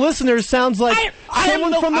most of the listeners sounds like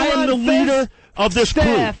someone from the I am the leader of this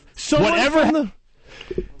staff. crew. Whatever.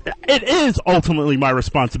 It is ultimately my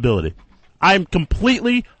responsibility. I'm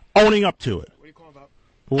completely owning up to it.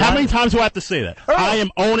 How many times do I have to say that? I am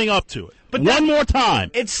owning up to it. But one more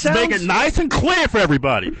time. It sounds... Make it nice and clear for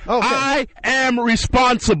everybody. Okay. I am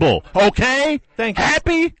responsible. Okay? Thank you.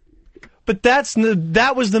 Happy? But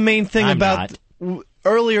that was the main thing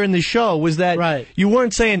earlier in the show was that you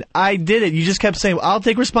weren't saying, I did it. You just kept saying, I'll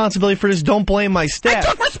take responsibility for this. Don't blame my staff. I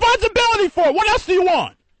took responsibility for it. What else do you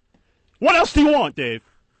want? What else do you want, Dave?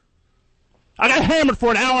 I got hammered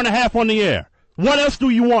for an hour and a half on the air. What else do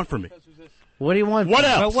you want from me? What do you want? What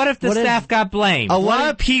else? But what if the staff got blamed? A lot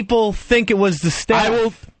of people think it was the staff. I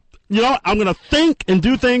will, I'm going to think and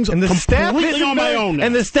do things completely on my own now.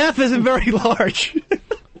 And the staff isn't very large.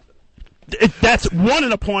 That's one of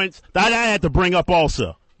the points that I had to bring up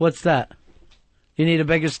also. What's that? You need a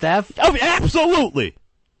bigger staff? Oh, absolutely.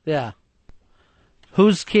 Yeah.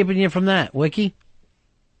 Who's keeping you from that? Wiki?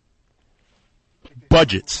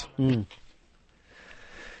 Budgets. We're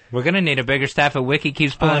going to need a bigger staff if Wiki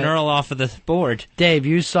keeps pulling Earl off of the board. Dave,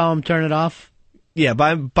 you saw him turn it off? Yeah,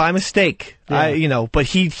 by mistake. Yeah. But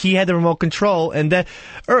he had the remote control, and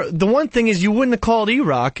the one thing is you wouldn't have called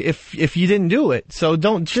E-Rock if you didn't do it. So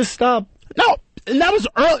don't just stop. No, and that was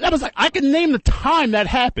early. That was like I can name the time that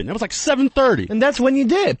happened. It was like 7:30, and that's when you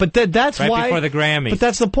did it. But that's right why before the Grammys. But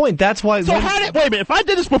that's the point. That's why. So wait a minute. If I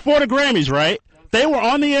did this before the Grammys, right? They were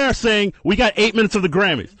on the air saying we got 8 minutes of the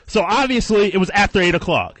Grammys. So obviously it was after 8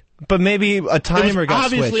 o'clock. But maybe a timer got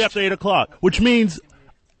obviously switched. After 8 o'clock, which means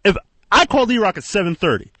if I called E-Rock at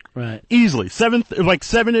 7:30, right? Easily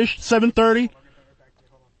 7-ish, 7:30.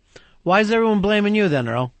 Why is everyone blaming you then,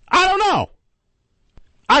 Earl? I don't know.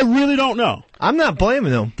 I really don't know. I'm not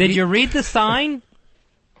blaming them. Did you read the sign?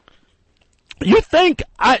 You think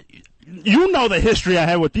you know the history I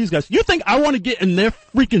had with these guys. You think I want to get in their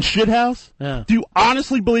freaking shithouse? Yeah. Do you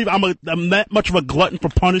honestly believe I'm that much of a glutton for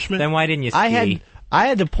punishment? Then why didn't you ski? I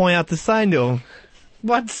had to point out the sign to him.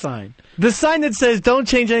 What sign? The sign that says, don't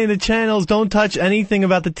change any of the channels, don't touch anything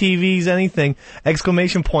about the TVs, anything,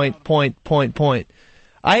 exclamation point.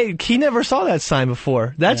 He never saw that sign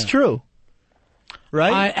before. That's true.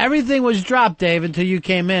 Right? Everything was dropped, Dave, until you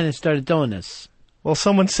came in and started doing this. Well,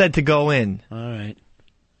 someone said to go in. All right.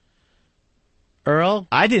 Earl?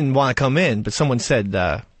 I didn't want to come in, but someone said,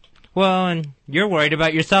 Well, and you're worried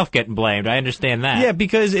about yourself getting blamed. I understand that. Yeah,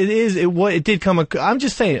 because it did come. I'm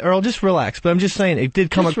just saying, Earl, just relax. But I'm just saying, it did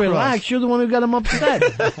come across. Just relax. You're the one who got him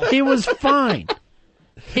upset. He was fine.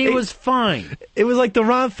 He was fine. It was like the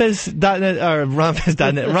RonFez.net or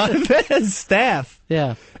RonFez.net, Ron Fez staff.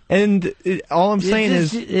 Yeah. And all I'm saying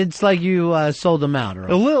is, it's like you sold them out,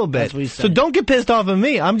 Earl. A little bit. So don't get pissed off at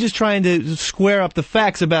me. I'm just trying to square up the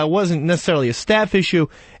facts about it wasn't necessarily a staff issue.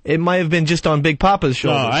 It might have been just on Big Papa's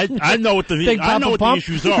shoulders. No, I know what the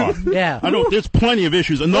issues are. Yeah. I know there's plenty of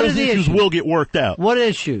issues, and those issues will get worked out. What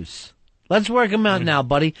issues? Let's work them out now,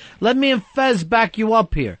 buddy. Let me and Fez back you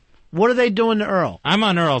up here. What are they doing to Earl? I'm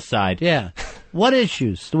on Earl's side. Yeah. What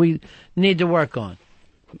issues do we need to work on?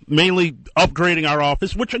 Mainly upgrading our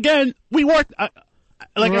office, which again, we worked, I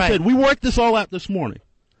said, we worked this all out this morning.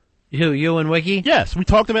 You and Wiki? Yes, we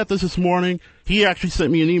talked about this morning. He actually sent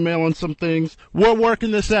me an email on some things. We're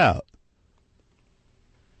working this out.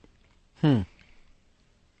 So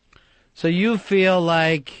you feel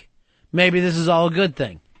like maybe this is all a good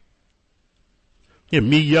thing? Yeah,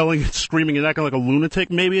 me yelling and screaming and acting like a lunatic,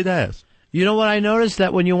 maybe it has. You know what I noticed?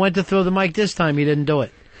 That when you went to throw the mic this time, you didn't do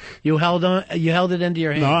it. You held it into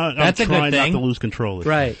your hand. No, I'm trying not to lose control of it.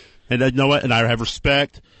 Right. And you know what? And I have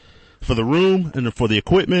respect for the room and for the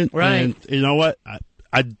equipment. Right. And you know what?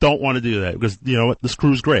 I don't want to do that because, you know what? This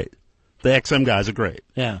crew's great. The XM guys are great.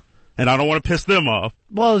 Yeah. And I don't want to piss them off.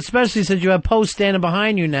 Well, especially since you have Post standing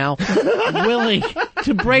behind you now, willing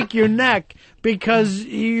to break your neck because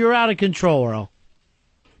you're out of control, Earl.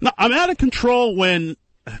 No, I'm out of control when...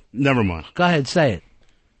 Never mind. Go ahead, say it.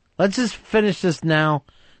 Let's just finish this now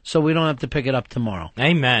so we don't have to pick it up tomorrow.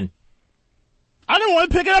 Amen. I didn't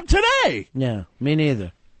want to pick it up today. Yeah, me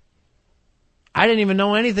neither. I didn't even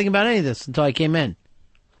know anything about any of this until I came in.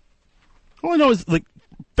 All I know is, like,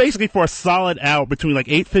 basically for a solid hour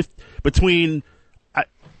between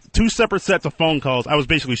two separate sets of phone calls, I was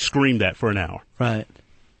basically screamed at for an hour. Right.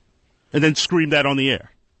 And then screamed at on the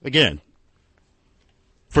air. Again.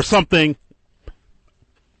 For something...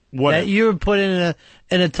 That you were put in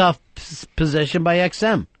a tough position by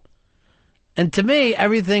XM. And to me,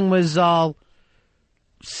 everything was all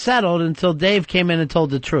settled until Dave came in and told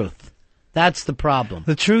the truth. That's the problem.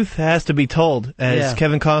 The truth has to be told, as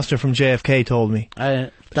Kevin Costner from JFK told me.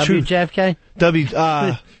 WJFK?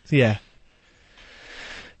 Yeah.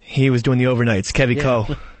 He was doing the overnights. Kevin Co.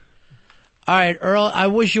 All right, Earl, I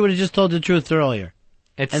wish you would have just told the truth earlier.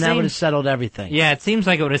 That would have settled everything. Yeah, it seems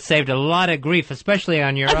like it would have saved a lot of grief, especially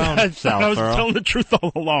on your own self, I was Earl. telling the truth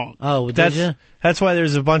all along. Oh, did you? That's why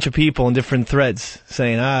there's a bunch of people in different threads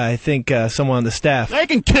saying, I think someone on the staff. They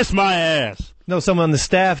can kiss my ass. No, someone on the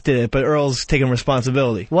staff did it, but Earl's taking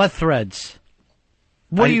responsibility. What threads?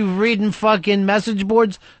 What are you reading fucking message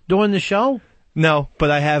boards during the show? No,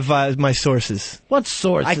 but I have my sources. What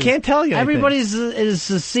sources? I can't tell you anything. Everybody's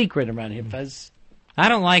is a secret around here, Fez. I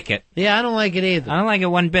don't like it. Yeah, I don't like it either. I don't like it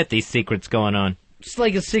one bit, these secrets going on. It's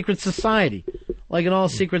like a secret society. Like an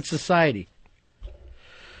all-secret society.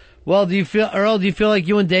 Well, Earl, do you feel like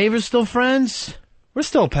you and Dave are still friends? We're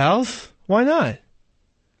still pals. Why not?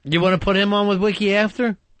 You want to put him on with Wiki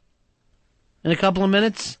after? In a couple of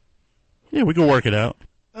minutes? Yeah, we can work it out.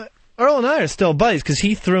 Earl and I are still buddies because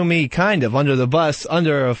he threw me kind of under the bus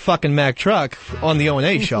under a fucking Mack truck on the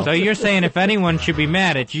O&A show. So you're saying if anyone should be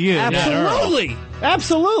mad, it's you. Absolutely.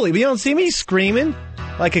 Absolutely. But you don't see me screaming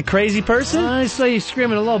like a crazy person? I saw you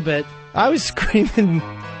screaming a little bit. I was screaming,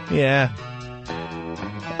 yeah.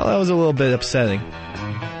 Well, that was a little bit upsetting.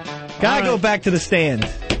 Gotta go back to the stand.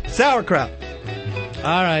 Sauerkraut.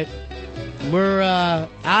 All right. We're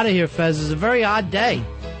out of here, Fez. It's a very odd day.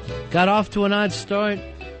 Got off to an odd start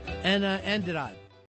and ended odd.